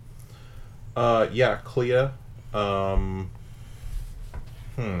Clea. Yeah, Clea. I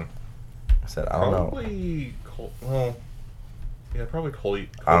said I don't know. Probably... yeah, probably Clea.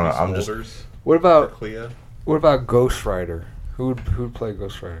 I don't know, I'm just- What about Clea. Ghost Rider? Who'd play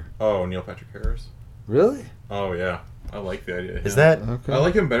Ghost Rider? Oh, Neil Patrick Harris. Really? Oh, yeah. I like the idea. of Is him. that Okay. I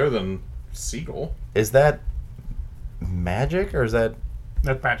like him better than Siegel. magic or is that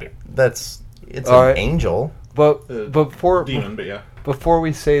That's magic. it's All an right. angel? But Uh, before Demon, but yeah. before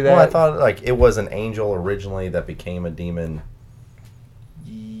we say that, Well, I thought like it was an angel originally that became a demon.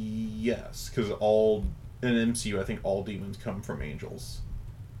 Yes, because in MCU, I think all demons come from angels.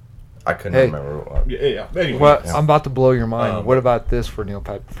 I couldn't Hey. remember what. Yeah. Anyway. well, Yeah. I'm about to blow your mind. What But- about this for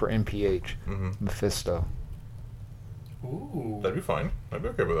for MPH? Mhm. Mephisto. Ooh. That'd be fine. I'd be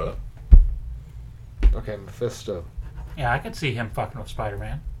okay with that. Okay, Mephisto. Yeah, I could see him fucking with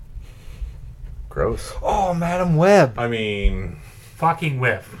Spider-Man. Gross. Oh, Madam Web. I mean... Fucking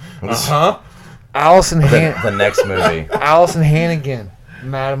whiff. Uh-huh. Allison The next movie. Allison Hannigan.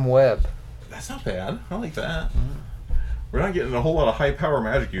 Madam Web. That's not bad. I like that. We're not getting a whole lot of high-power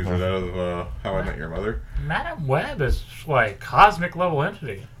magic users out of How I Met Your Mother. Madam Web is like cosmic level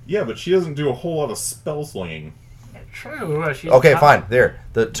entity. Yeah, but she doesn't do a whole lot of spell slinging. True. She's Okay, not- fine. There.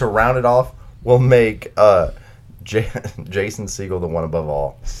 To round it off, we'll make Jason Segel the one above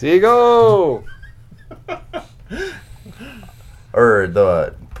all, Seagull. or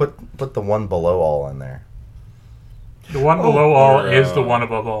put the one below all in there. The one below all or, is the one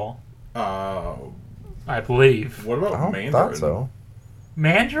above all. I believe. What about I don't Mandarin? thought so.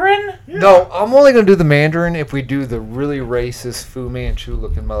 Mandarin? Yeah. No, I'm only gonna do the Mandarin if we do the really racist Fu Manchu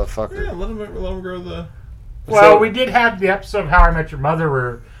looking motherfucker. Yeah, let him grow the... Well, So- we did have the episode of How I Met Your Mother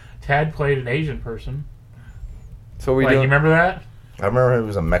where Ted played an Asian person. So we Like, you do. remember that? I remember he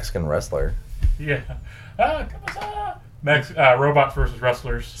was a Mexican wrestler. Yeah. Robots versus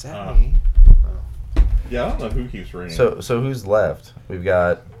wrestlers. Is that Uh, me? Yeah, I don't know who keeps reading. So who's left? We've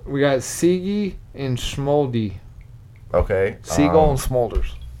got We got Sigi and Schmoldy. okay. Seagull and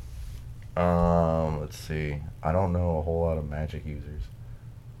Smolders. Let's see. I don't know a whole lot of magic users.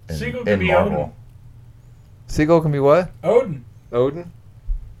 Seagull could be Odin. Seagull can be what? Odin. Odin?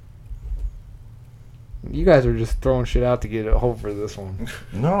 You guys are just throwing shit out to get it over this one.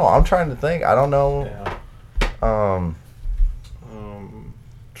 No, I'm trying to think. I don't know. Yeah.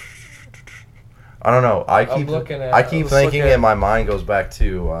 I don't know. I I'm keep looking at- I keep let's thinking, look at- and my mind goes back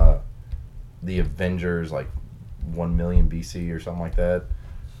to the Avengers, like 1 million BC or something like that.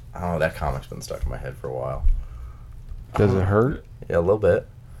 I don't know. That comic's been stuck in my head for a while. Does it hurt? Yeah, a little bit.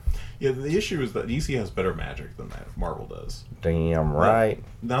 Yeah, the issue is that DC has better magic than that Marvel does. Damn right.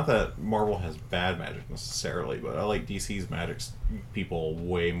 Not that Marvel has bad magic necessarily, but I like DC's magic people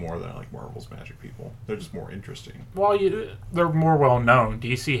way more than I like Marvel's magic people. They're just more interesting. Well, they're more well known.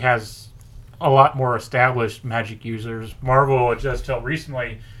 DC has a lot more established magic users. Marvel, just till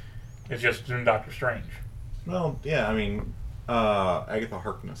recently, is just doing Doctor Strange. Well, yeah, I mean, Agatha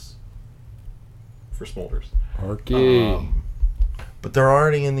Harkness for Smolders. Harky. But they're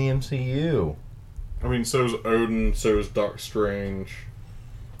already in the MCU. I mean, so's Odin, so's Doctor Strange.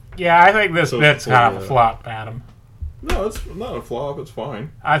 Yeah, I think this So bit's it's kind of a flop, Adam. No, it's not a flop. It's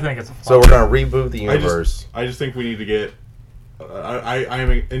fine. I think it's a flop. So we're gonna reboot the universe. I just think we need to get. I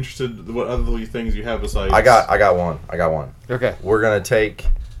am interested in what other things you have besides. I got one. Okay. We're gonna take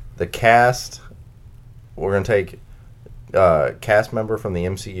the cast. We're gonna take cast member from the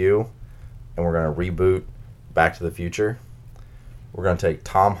MCU, and we're gonna reboot Back to the Future. We're gonna take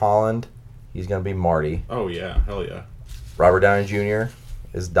Tom Holland. He's gonna be Marty. Oh yeah, hell yeah. Robert Downey Jr.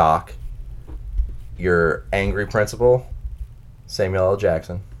 is Doc. Your angry principal, Samuel L.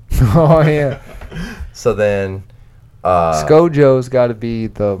 Jackson. Oh yeah. So then, Skojo's got to be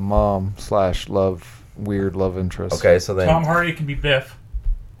the mom / weird love interest. okay. So then, Tom Hardy can be Biff.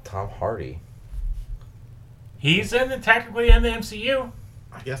 Tom Hardy. He's technically in the MCU.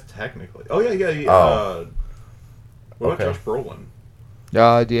 I guess technically. Oh yeah. Oh. What Okay. about Josh Brolin?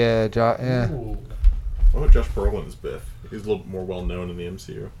 Yeah. Ooh. What about Josh Brolin as Biff? He's a little more well known in the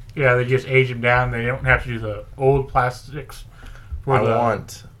MCU. Yeah, they just age him down. They don't have to do the old plastics. For I the,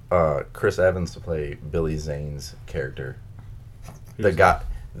 want Chris Evans to play Billy Zane's character. The Who's guy,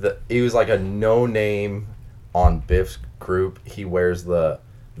 he was like a no name on Biff's group. He wears the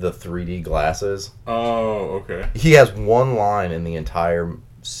 3D glasses. Oh, okay. He has one line in the entire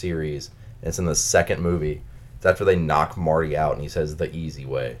series. And it's in the second movie. It's after they knock Marty out, and he says the easy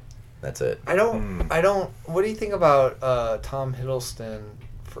way. That's it. I don't. What do you think about Tom Hiddleston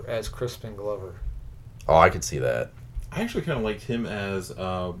as Crispin Glover? Oh, I could see that. I actually kind of liked him as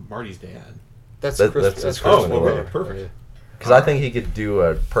Marty's dad. That's That's Crispin Crispin Glover. Glover. Perfect. Because I think he could do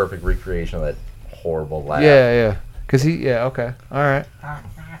a perfect recreation of that horrible laugh. Yeah. Because okay. All right.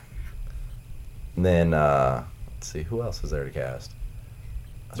 And then, let's see, who else is there to cast?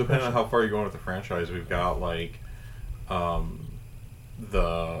 Depending on how far you're going with the franchise, we've got like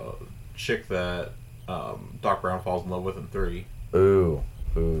the chick that Doc Brown falls in love with in 3. Ooh.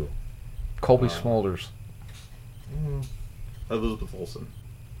 Colby Smulders. Elizabeth Olsen.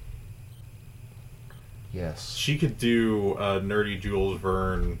 Yes. She could do nerdy Jules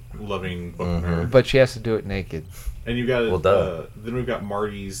Verne loving book nerd. But she has to do it naked. And you got Well, duh. then we've got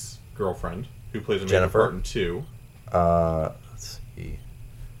Marty's girlfriend who plays a major Jennifer? part in 2. Let's see.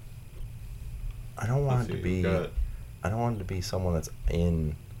 I don't want it to We've be. got- I don't want it to be someone that's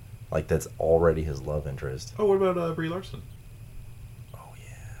in, like that's already his love interest. Oh, what about Brie Larson? Oh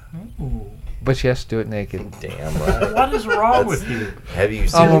yeah. Ooh. But she has to do it naked. Damn right. What is wrong with you? Have you I'm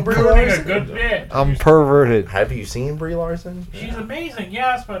seen a Brie Doing a Larson? good bit. I'm perverted. Have you seen Brie Larson? She's amazing,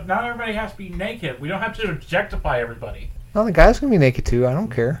 yes, but not everybody has to be naked. We don't have to objectify everybody. No, the guy's gonna be naked too. I don't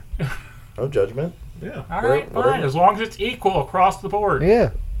care. No judgment. Yeah. All right, fine. whatever. As long as it's equal across the board.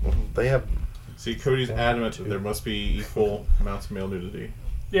 Yeah. They have. See, Cody's adamant there must be equal amounts of male nudity.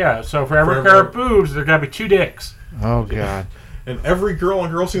 Yeah, so for every For pair every- of boobs, there gotta be 2 dicks. Oh God. And every girl on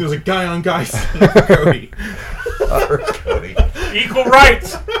girl scene, there's a guy on guy scene for Cody. Cody. Equal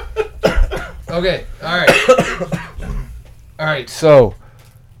rights. Okay. All right. All right. So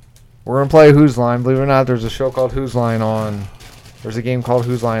we're gonna play Who's Line. Believe it or not, there's a show called Who's Line on. There's a game called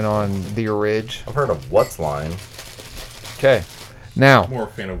Who's Line on the Orig. I've heard of What's Line. Okay. Now More a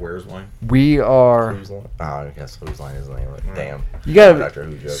fan of Where's Line. we are. Who's Line? Oh, I guess Who's Line is the name of it. Damn. You gotta. Doctor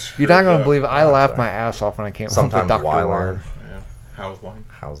Who joke. You're not gonna Yeah. believe it. I Oh, laugh sorry. my ass off when I came home Sometimes with Dr. Y Ware. Line. Yeah. How's Line?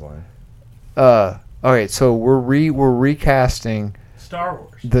 How's Line? All right. So we're recasting Star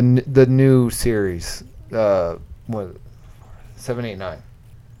Wars. the new series. What? 7, 8, 9.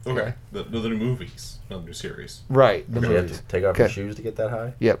 Okay. The new movies, not the new series. Right. The Did you have movies. to take off your Okay. shoes to get that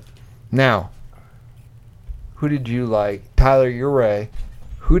high? Yep. Now, who did you like? Tyler, you're Ray.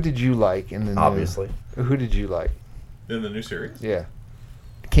 Who did you like in the Obviously. new? Who did you like? In the new series? Yeah.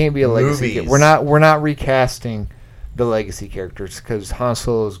 It can't be a legacy. Movies. We're not recasting the legacy characters because Han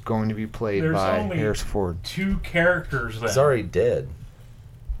Solo is going to be played There's by only- Harrison Ford. 2 characters then. He's already dead.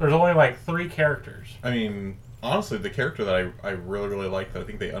 There's only like 3 characters. I mean, honestly, the character that I really, really liked that I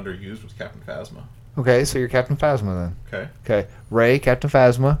think they underused was Captain Phasma. Okay, so you're Captain Phasma then. Okay. Okay, Ray, Captain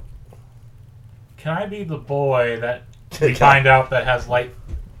Phasma. Can I be the boy that we find out that has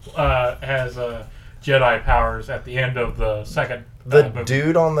Jedi powers at the end of the second The but-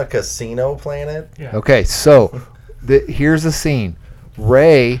 dude on the casino planet? Yeah. Okay, so here's the scene.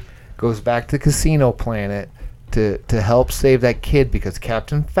 Ray goes back to Casino Planet to help save that kid because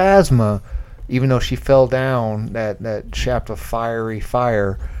Captain Phasma, even though she fell down that shaft of fiery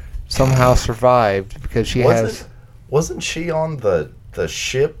fire, somehow survived because she Wasn't she on the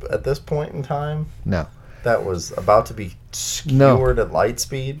ship at this point in time? No. That was about to be skewered at light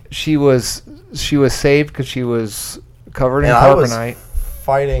speed? She was saved because she was covered in And I was carbonite.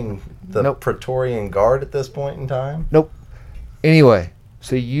 fighting the Nope. Praetorian Guard at this point in time? Nope. Anyway,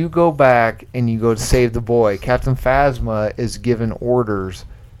 so you go back and you go to save the boy. Captain Phasma is given orders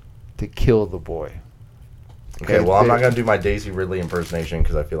to kill the boy. Okay, well, I'm not going to do my Daisy Ridley impersonation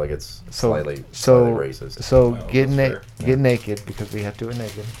because I feel like it's slightly racist. So Oh, get that's fair. get naked because we have to do it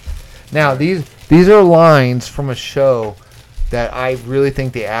naked. Now these are lines from a show that I really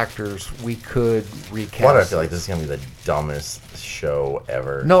think the actors we could recast. Why do I feel like this is going to be the dumbest show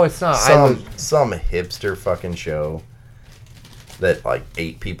ever? No, it's not. Some hipster fucking show that like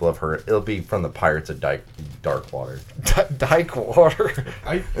 8 people have heard. It'll be from the Pirates of Darkwater. Dyke water.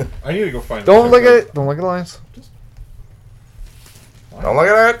 I need to go find. Don't look at it. Don't look at the lines. Don't look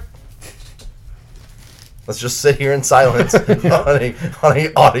at it. Let's just sit here in silence on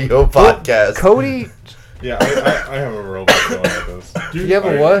a audio podcast. Cody, Yeah, I have a real bad feeling about this. you have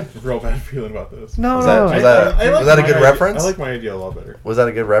a what? Real bad feeling about this. No, Was no, that- no. was that- I like was that a my good idea- reference? I like my idea a lot better. Was that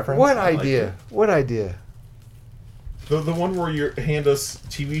a good reference? What like idea? it. What idea? The one where you hand us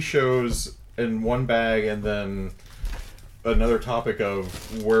TV shows in one bag and then another topic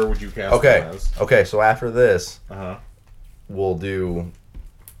of where would you cast Okay. them as. Okay, so after this, Uh-huh. we'll do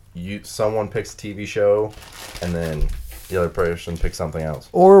someone picks a TV show and then the other person picks something else.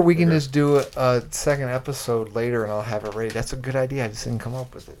 Or we can Okay. just do a second episode later and I'll have it ready. That's a good idea. I just didn't come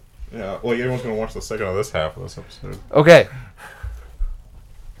up with it. Yeah, well, everyone's going to watch the second of this half of this episode. Okay.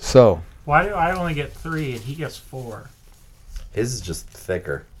 So, Why do I only get 3 and he gets 4? His is just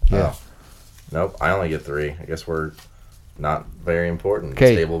thicker. yeah. Oh. Nope, I only get 3. I guess we're not very important.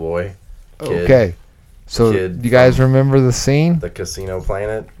 'Kay. Stable boy, kid, Okay. So, Kid do you guys from- remember the scene? the casino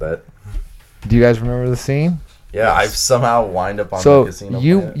planet. That Do you guys remember the scene? yeah, I've somehow wind up on So the casino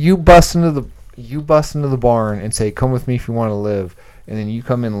you planet. you bust into the barn and say, "Come with me if you want to live," and then you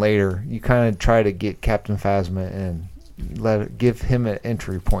come in later. You kind of try to get Captain Phasma in, give him an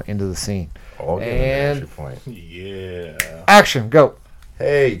entry point into the scene. I'll give him an and- entry point. Yeah. Action, go.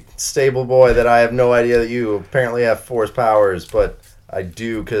 Hey, stable boy, that I have no idea that you apparently have force powers, but I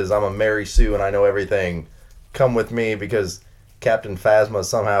do because I'm a Mary Sue and I know everything. Come with me because Captain Phasma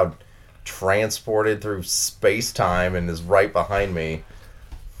somehow transported through space-time and is right behind me.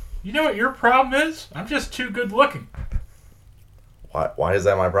 You know what your problem is? I'm just too good looking. Why is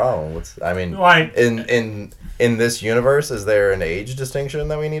that my problem? Like- in this universe, is there an age distinction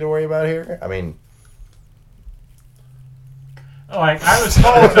that we need to worry about here? I mean, Like, I was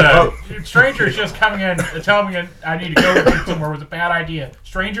told to, strangers just coming in and telling me I need to go somewhere was a bad idea.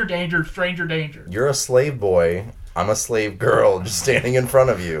 Stranger danger, stranger danger. you're a slave boy. I'm a slave girl just standing in front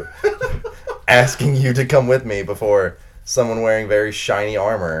of you, asking you to come with me before someone wearing very shiny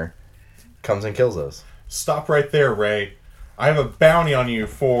armor comes and kills us. Stop right there, Ray. I have a bounty on you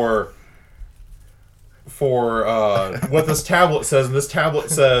for what this tablet says, and this tablet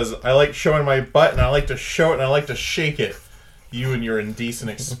says I like showing my butt, and I like to show it, and I like to shake it. You and your indecent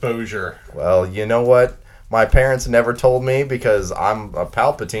exposure. Well, you know what? My parents never told me because I'm a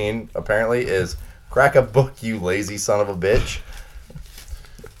Palpatine, apparently, is crack a book, you lazy son of a bitch.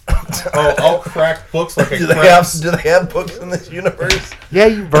 Oh, I'll crack books like a Do they have books in this universe? Yeah,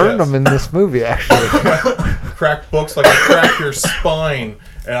 you burned Yes. them in this movie, actually. crack books like I crack your spine.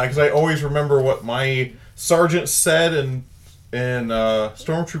 And because I always remember what my sergeant said in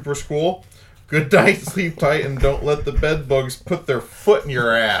Stormtrooper school. Good night, sleep tight, and don't let the bed bugs put their foot in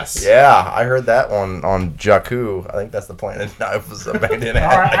your ass. Yeah, I heard that one on Jakku. I think that's the planet I was abandoned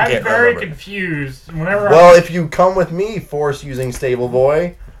at. All right, I I'm can't very remember. confused. Whenever Well, if you come with me, force-using stable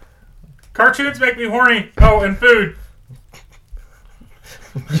boy, cartoons make me horny. Oh, and food.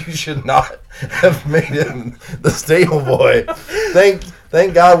 you should not have made him the stable boy.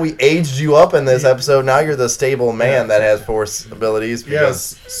 Thank God we aged you up in this episode. Now you're the stable man that has force abilities.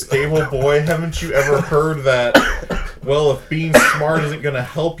 Yes, stable boy. Haven't you ever heard that? Well, if being smart isn't going to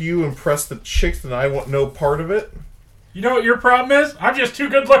help you impress the chicks, then I want no part of it. You know what your problem is? I'm just too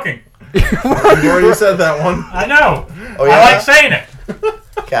good looking. You already said that one. I know. Oh, yeah? I like saying it.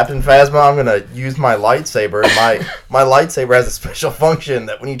 Captain Phasma, I'm gonna use my lightsaber. And my lightsaber has a special function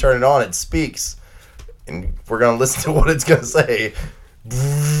that when you turn it on, it speaks, and we're gonna listen to what it's gonna say.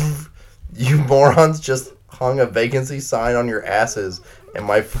 You morons just hung a vacancy sign on your asses, and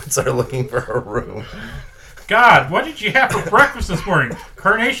my foots are looking for a room. God, what did you have for breakfast this morning?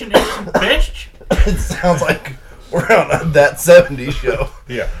 Carnation eggs and fish? It sounds like we're on that 70s show.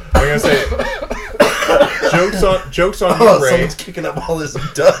 Yeah. I'm going to say, jokes on Oh, you, Ray. someone's kicking up all this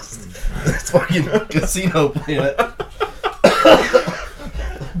dust. It's fucking Casino Planet.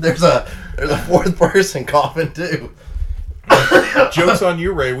 There's a fourth person coughing, too. Joke's on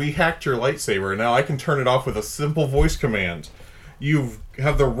you, Ray. We hacked your lightsaber. Now I can turn it off with a simple voice command. You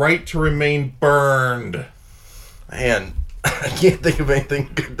have the right to remain burned. Man, I can't think of anything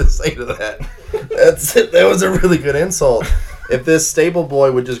good to say to that. That's it. That was a really good insult. If this stable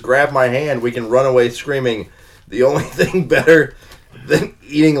boy would just grab my hand, we can run away screaming, the only thing better than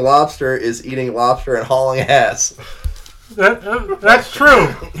eating lobster is eating lobster and hauling ass. That's true.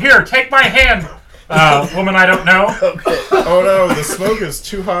 Here, take my hand, woman I don't know. Okay. Oh no, the smoke is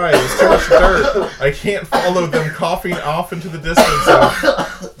too high. There's too much dirt. I can't follow them coughing off into the distance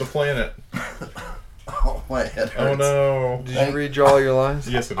of the planet. Oh, my head hurts. Oh no. Did you read all your lines?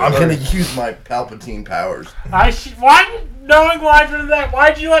 Yes, it is. I'm going to use my Palpatine powers. Why, knowing lines into that,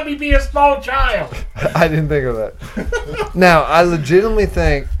 why'd you let me be a small child? I didn't think of that. Now, I legitimately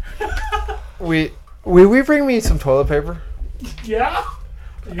think will we bring me some toilet paper? Yeah?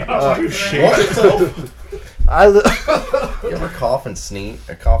 You shit yourself. You ever cough and sneeze,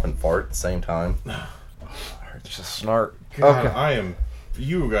 or cough and fart at the same time? Just a snark. God, Okay.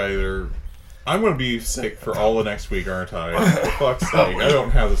 you guys are. I'm going to be sick for all of next week, aren't I? For fuck's sake, I don't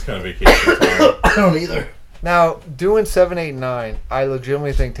have this kind of vacation time. I don't either. Now, doing 7, 8, 9, I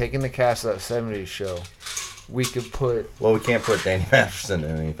legitimately think taking the cast of that 70s show, we could put... Well, we can't put Danny Masterson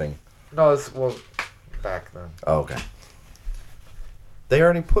in anything. No, back then. Oh, okay. They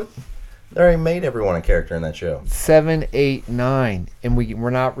already made everyone a character in that show. 7, 8, 9, and we're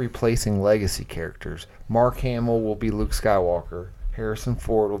not replacing legacy characters. Mark Hamill will be Luke Skywalker. Harrison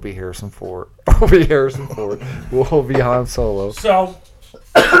Ford will be Harrison Ford. Will be Han Solo. So,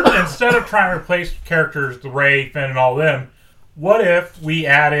 instead of trying to replace characters, the Rey, Finn, and all them, what if we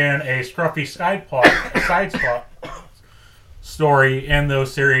add in a scruffy side plot story in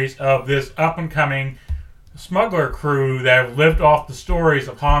those series of this up-and-coming smuggler crew that have lived off the stories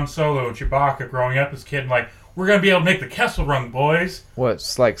of Han Solo and Chewbacca growing up as a kid, and like, we're going to be able to make the Kessel Run, boys.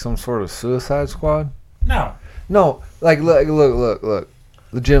 What's like some sort of Suicide Squad? No, like look.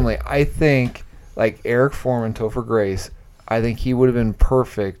 Legitimately, I think like Eric Foreman, Topher Grace, I think he would have been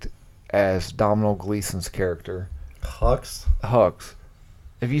perfect as Domhnall Gleeson's character. Hux? Hux.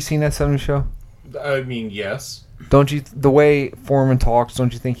 Have you seen that 70s show? I mean, yes. Don't you? The way Foreman talks,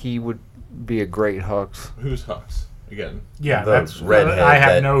 don't you think he would be a great Hux? Who's Hux again? yeah, The that's redhead I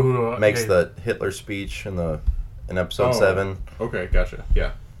have that no who makes the Hitler speech in episode Oh. 7. Okay, gotcha.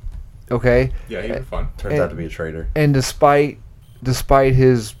 Yeah. Okay. Yeah, he'd be fun. Turns out to be a traitor. And despite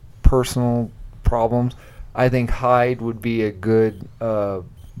his personal problems, I think Hyde would be a good Poe.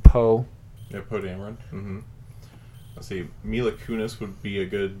 Yeah, Poe Dameron. Mm-hmm. Let's see. Mila Kunis would be a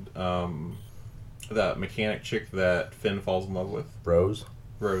good that mechanic chick that Finn falls in love with. Rose.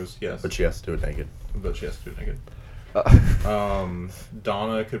 Rose, yes. But she has to do it naked. But she has to do it naked.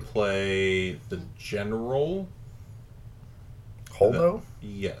 Donna could play the General. Holdo?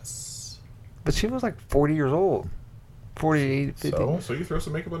 Yes. But she was like 40 years old. 48, 50. So you throw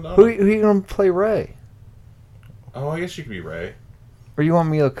some makeup on Donna? Who you going to play Ray? Oh, I guess she could be Ray. Or you want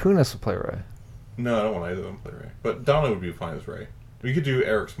Mila Kunis to play Ray? No, I don't want either of them to play Ray. But Donna would be fine as Ray. We could do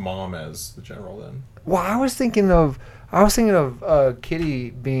Eric's mom as the General then. Well, I was thinking of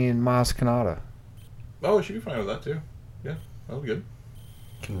Kitty being Maz Kanata. Oh, she'd be fine with that too. Yeah, that would be good.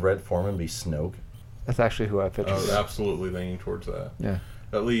 Can Red Foreman be Snoke? That's actually who I pictured. I was absolutely leaning towards that. Yeah.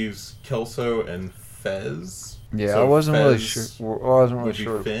 That leaves Kelso and Fez. Yeah, So I wasn't really Fez sure. I wasn't really would be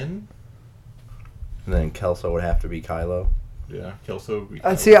sure. Finn. And then Kelso would have to be Kylo. Yeah, Kelso would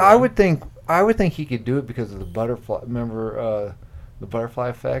be. See, I would think he could do it because of the butterfly. Remember the butterfly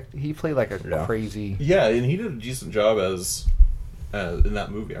effect? He played like a crazy. Yeah, and he did a decent job as in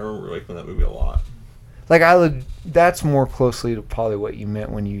that movie. I remember liking that movie a lot. Like that's more closely to probably what you meant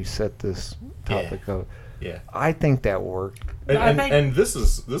when you set this topic of. Yeah. I think that worked. And this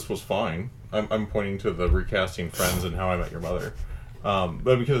was fine. I'm pointing to the recasting Friends and How I Met Your Mother.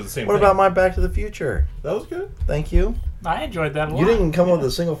 But because of the same What thing. about my Back to the Future? That was good. Thank you. I enjoyed that a lot. You didn't come up with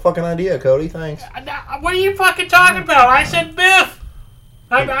a single fucking idea, Cody. Thanks. What are you fucking talking about? I said Biff.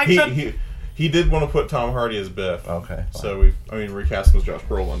 I said He did want to put Tom Hardy as Biff. Okay. So recasting was Josh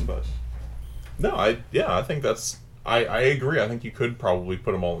Brolin, but no, I think that's I agree. I think you could probably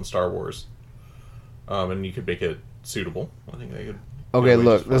put them all in Star Wars, and you could make it suitable. I think they could. Okay,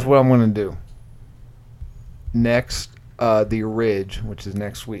 look, this is what I'm going to do. next, the Ridge, which is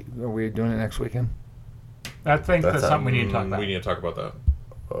next week. Are we doing it next weekend? I think that's That's something we need to talk about. We need to talk about that.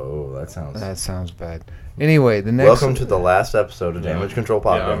 Oh, that sounds. That sounds bad. Anyway, the next. Welcome to the last episode of Damage Control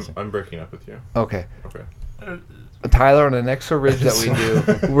Podcast. Yeah, I'm breaking up with you. Okay. Okay. Tyler, on the next Ridge that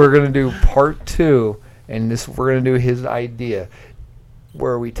we do, we're gonna do part 2, and we're gonna do his idea,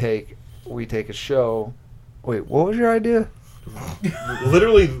 where we take a show. Wait, what was your idea?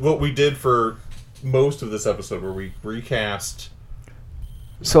 Literally, what we did for most of this episode, where we recast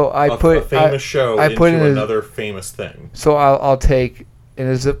So I put a famous show I into put in another famous thing. So I'll take in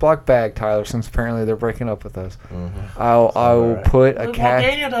a Ziploc bag, Tyler, since apparently they're breaking up with us. Mm-hmm. I will right. put a Well, cat.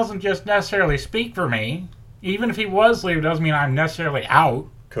 Daniel doesn't just necessarily speak for me. Even if he was leaving, doesn't mean I'm necessarily out.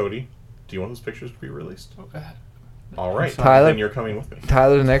 Cody, do you want those pictures to be released? All right, Tyler- then you're coming with me.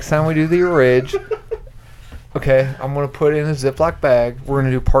 Tyler, the next time we do the Ridge, okay, I'm gonna put it in a Ziploc bag. We're gonna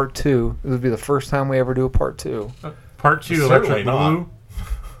do part 2. This will be the first time we ever do a part 2. Part 2, Certainly Electric not. Blue.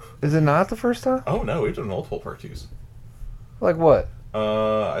 Is it not the first time? Oh no, we've done multiple part 2s. Like what?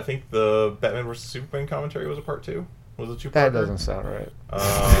 I think the Batman vs Superman commentary was a part 2. Was it 2 part? That doesn't sound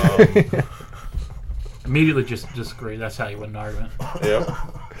right. Immediately just disagree. That's how you win an argument. Yep.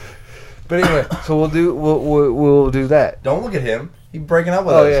 But anyway, so we'll do that. Don't look at him. He's breaking up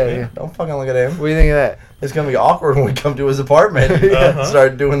with Oh, us. yeah, yeah. Don't fucking look at him. What do you think of that? It's gonna be awkward when we come to his apartment and Uh-huh.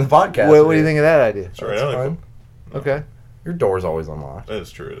 start doing the podcast. What do you think of that idea? Sorry, That's I fine. Okay. Your door's always unlocked. That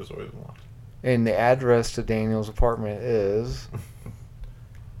is true. It is always unlocked. And the address to Daniel's apartment is.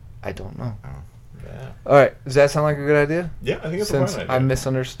 I don't know. Yeah. All right. Does that sound like a good idea? Yeah, I think it's Since a fine idea. I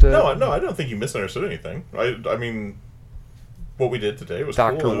misunderstood. No, I don't think you misunderstood anything. I mean, what we did today was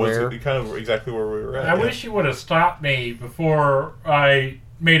Dr. cool. It Ware. was kind of exactly where we were at. I yeah. wish you would have stopped me before I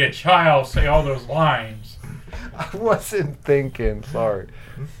made a child say all those lines. I wasn't thinking. Sorry.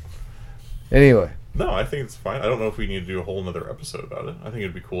 Anyway. No, I think it's fine. I don't know if we need to do a whole another episode about it. I think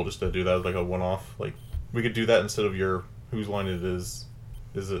it'd be cool just to do that as like a one-off. Like, we could do that instead of your whose line it is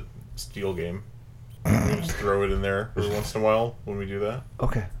it Steel game. We can just throw it in there every once in a while when we do that.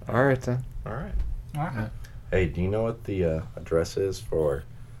 Okay. All right then. All right. Alright. Hey, do you know what the address is for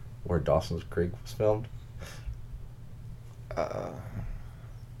where Dawson's Creek was filmed? I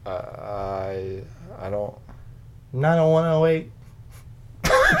don't. 90108.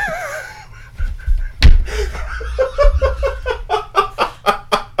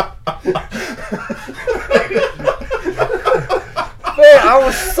 Man, I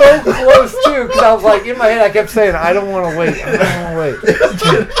was so close too because I was like in my head. I kept saying, "I don't want to wait. I don't want to wait."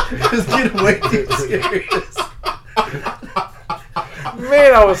 Just get away too serious.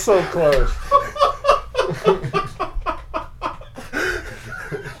 Man, I was so close.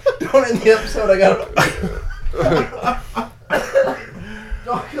 Don't end the episode. I got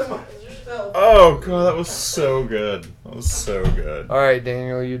Don't come on yourself. Oh god, that was so good. That was so good. All right,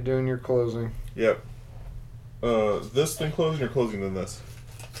 Daniel, you're doing your closing. Yep. This thing closing or closing than this?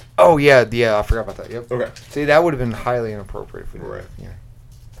 Oh yeah. I forgot about that. Yep. Okay. See, that would have been highly inappropriate if we did Right. that.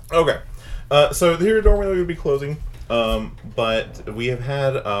 Yeah. Okay. So here normally we would be closing, but we have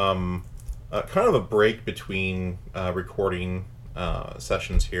had kind of a break between recording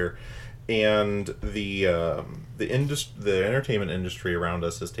sessions here, and the entertainment industry around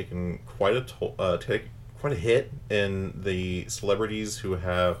us has taken quite a hit in the celebrities who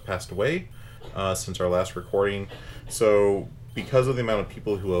have passed away since our last recording. So because of the amount of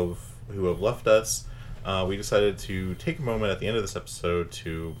people who have left us, we decided to take a moment at the end of this episode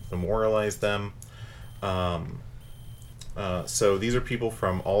to memorialize them. So these are people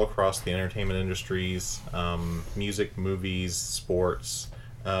from all across the entertainment industries, music, movies, sports,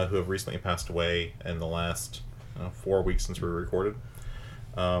 who have recently passed away in the last 4 weeks since we recorded.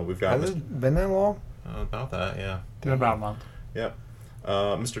 We've got Has it been that long? about that, yeah. In about a month. Yep.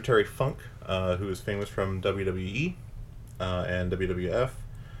 Mr. Terry Funk, who is famous from WWE and WWF.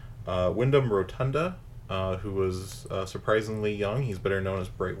 Wyndham Rotunda, who was surprisingly young. He's better known as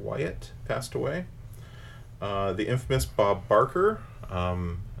Bray Wyatt, passed away. The infamous Bob Barker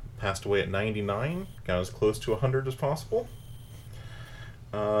passed away at 99, got as close to 100 as possible.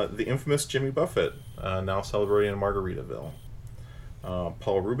 The infamous Jimmy Buffett, now celebrating in Margaritaville.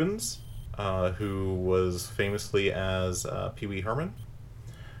 Paul Rubens, who was famously as Pee Wee Herman.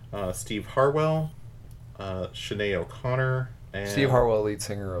 Steve Harwell, Sinead O'Connor, and Steve Harwell, lead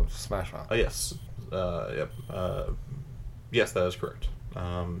singer of Smash Mouth. Oh yes, yep. Yes, that is correct.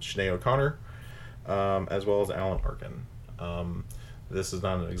 Sinead O'Connor, as well as Alan Arkin. This is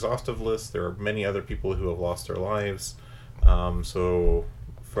not an exhaustive list. There are many other people who have lost their lives. So,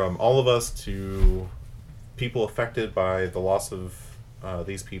 from all of us to people affected by the loss of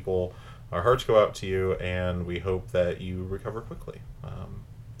these people, our hearts go out to you, and we hope that you recover quickly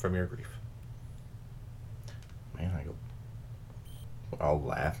from your grief. Man, I'll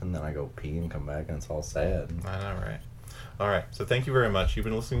laugh and then I go pee and come back and it's all sad. I know, right? All right, so thank you very much. You've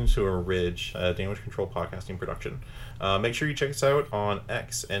been listening to a Ridge Damage Control podcasting production. Make sure you check us out on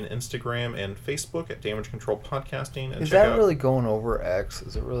X and Instagram and Facebook at Damage Control Podcasting. And Is check that out, really going over X?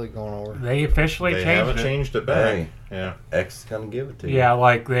 Is it really going over? They officially They changed haven't it. changed it back. Hey. Yeah. X is gonna give it to you. Yeah,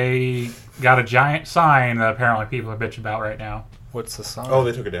 like they got a giant sign that apparently people are bitching about right now. What's the sign? Oh,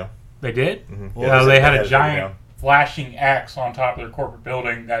 they took it down. They did? Mhm. Well, They had to a take it giant down. flashing X on top of their corporate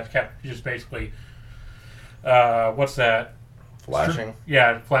building that kept just basically, what's that? Flashing.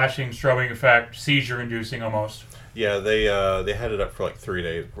 Yeah, flashing, strobing effect, seizure-inducing almost. Yeah, they had it up for like 3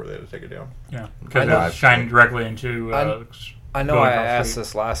 days before they had to take it down. Yeah, I because know. it's shining directly into. I know building I across the asked street.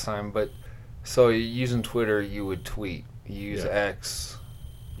 this last time, but so using Twitter, you would tweet. You use Yeah. X.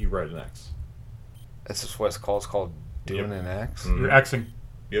 You write an X. That's just what it's called. It's called doing Yep. an X. Mhm. You're Xing.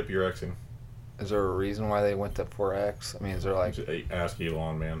 Yep, you're Xing. Is there a reason why they went for X? I mean, is there like Ask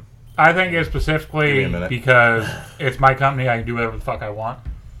Elon, man. I think it's Give me a specifically minute. because it's my company. I can do whatever the fuck I want.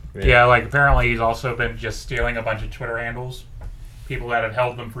 Yeah, like apparently he's also been just stealing a bunch of Twitter handles. People that have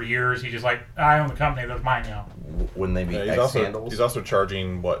held them for years. He's just like, I own the company. That's mine now. Wouldn't they be Yeah, X handles? he's also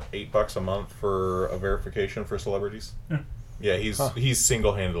charging what, $8 a month for a verification for celebrities. Yeah, he's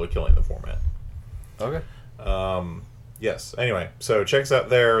single-handedly killing the format. okay? Yes. Anyway, so check us out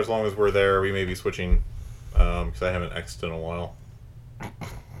there. As long as we're there, we may be switching because I haven't X'd in a while.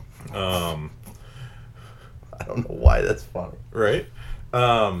 I don't know why that's funny. Right.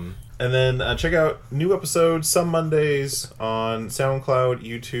 And then check out new episodes some Mondays on SoundCloud,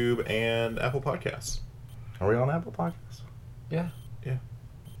 YouTube, and Apple Podcasts. Are we on Apple Podcasts? Yeah.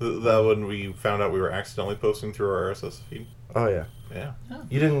 That when we found out we were accidentally posting through our RSS feed. Oh yeah. Yeah.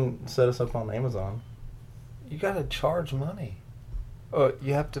 You didn't set us up on Amazon. You gotta charge money. Oh,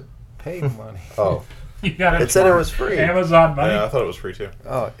 you have to pay money. Oh, You got it said it was free. Amazon money. Yeah, I thought it was free too.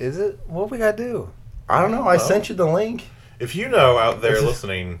 Oh, is it? What we gotta do? I don't know. I sent you the link. If you know out there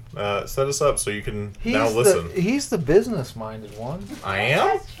listening, set us up so you can now listen. He's the business-minded one. I am?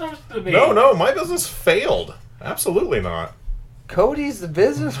 That's supposed to be. No, my business failed. Absolutely not. Cody's the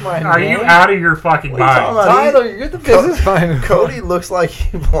business-minded Are one. you out of your fucking What are you talking mind? about? Tyler, you're the business-minded Cody looks like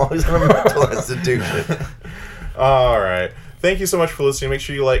he belongs in a mental institution. All right. Thank you so much for listening. Make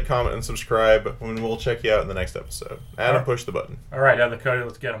sure you like, comment, and subscribe, and we'll check you out in the next episode. Adam, push the button. All right, Cody,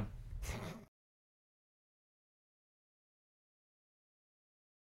 let's get him.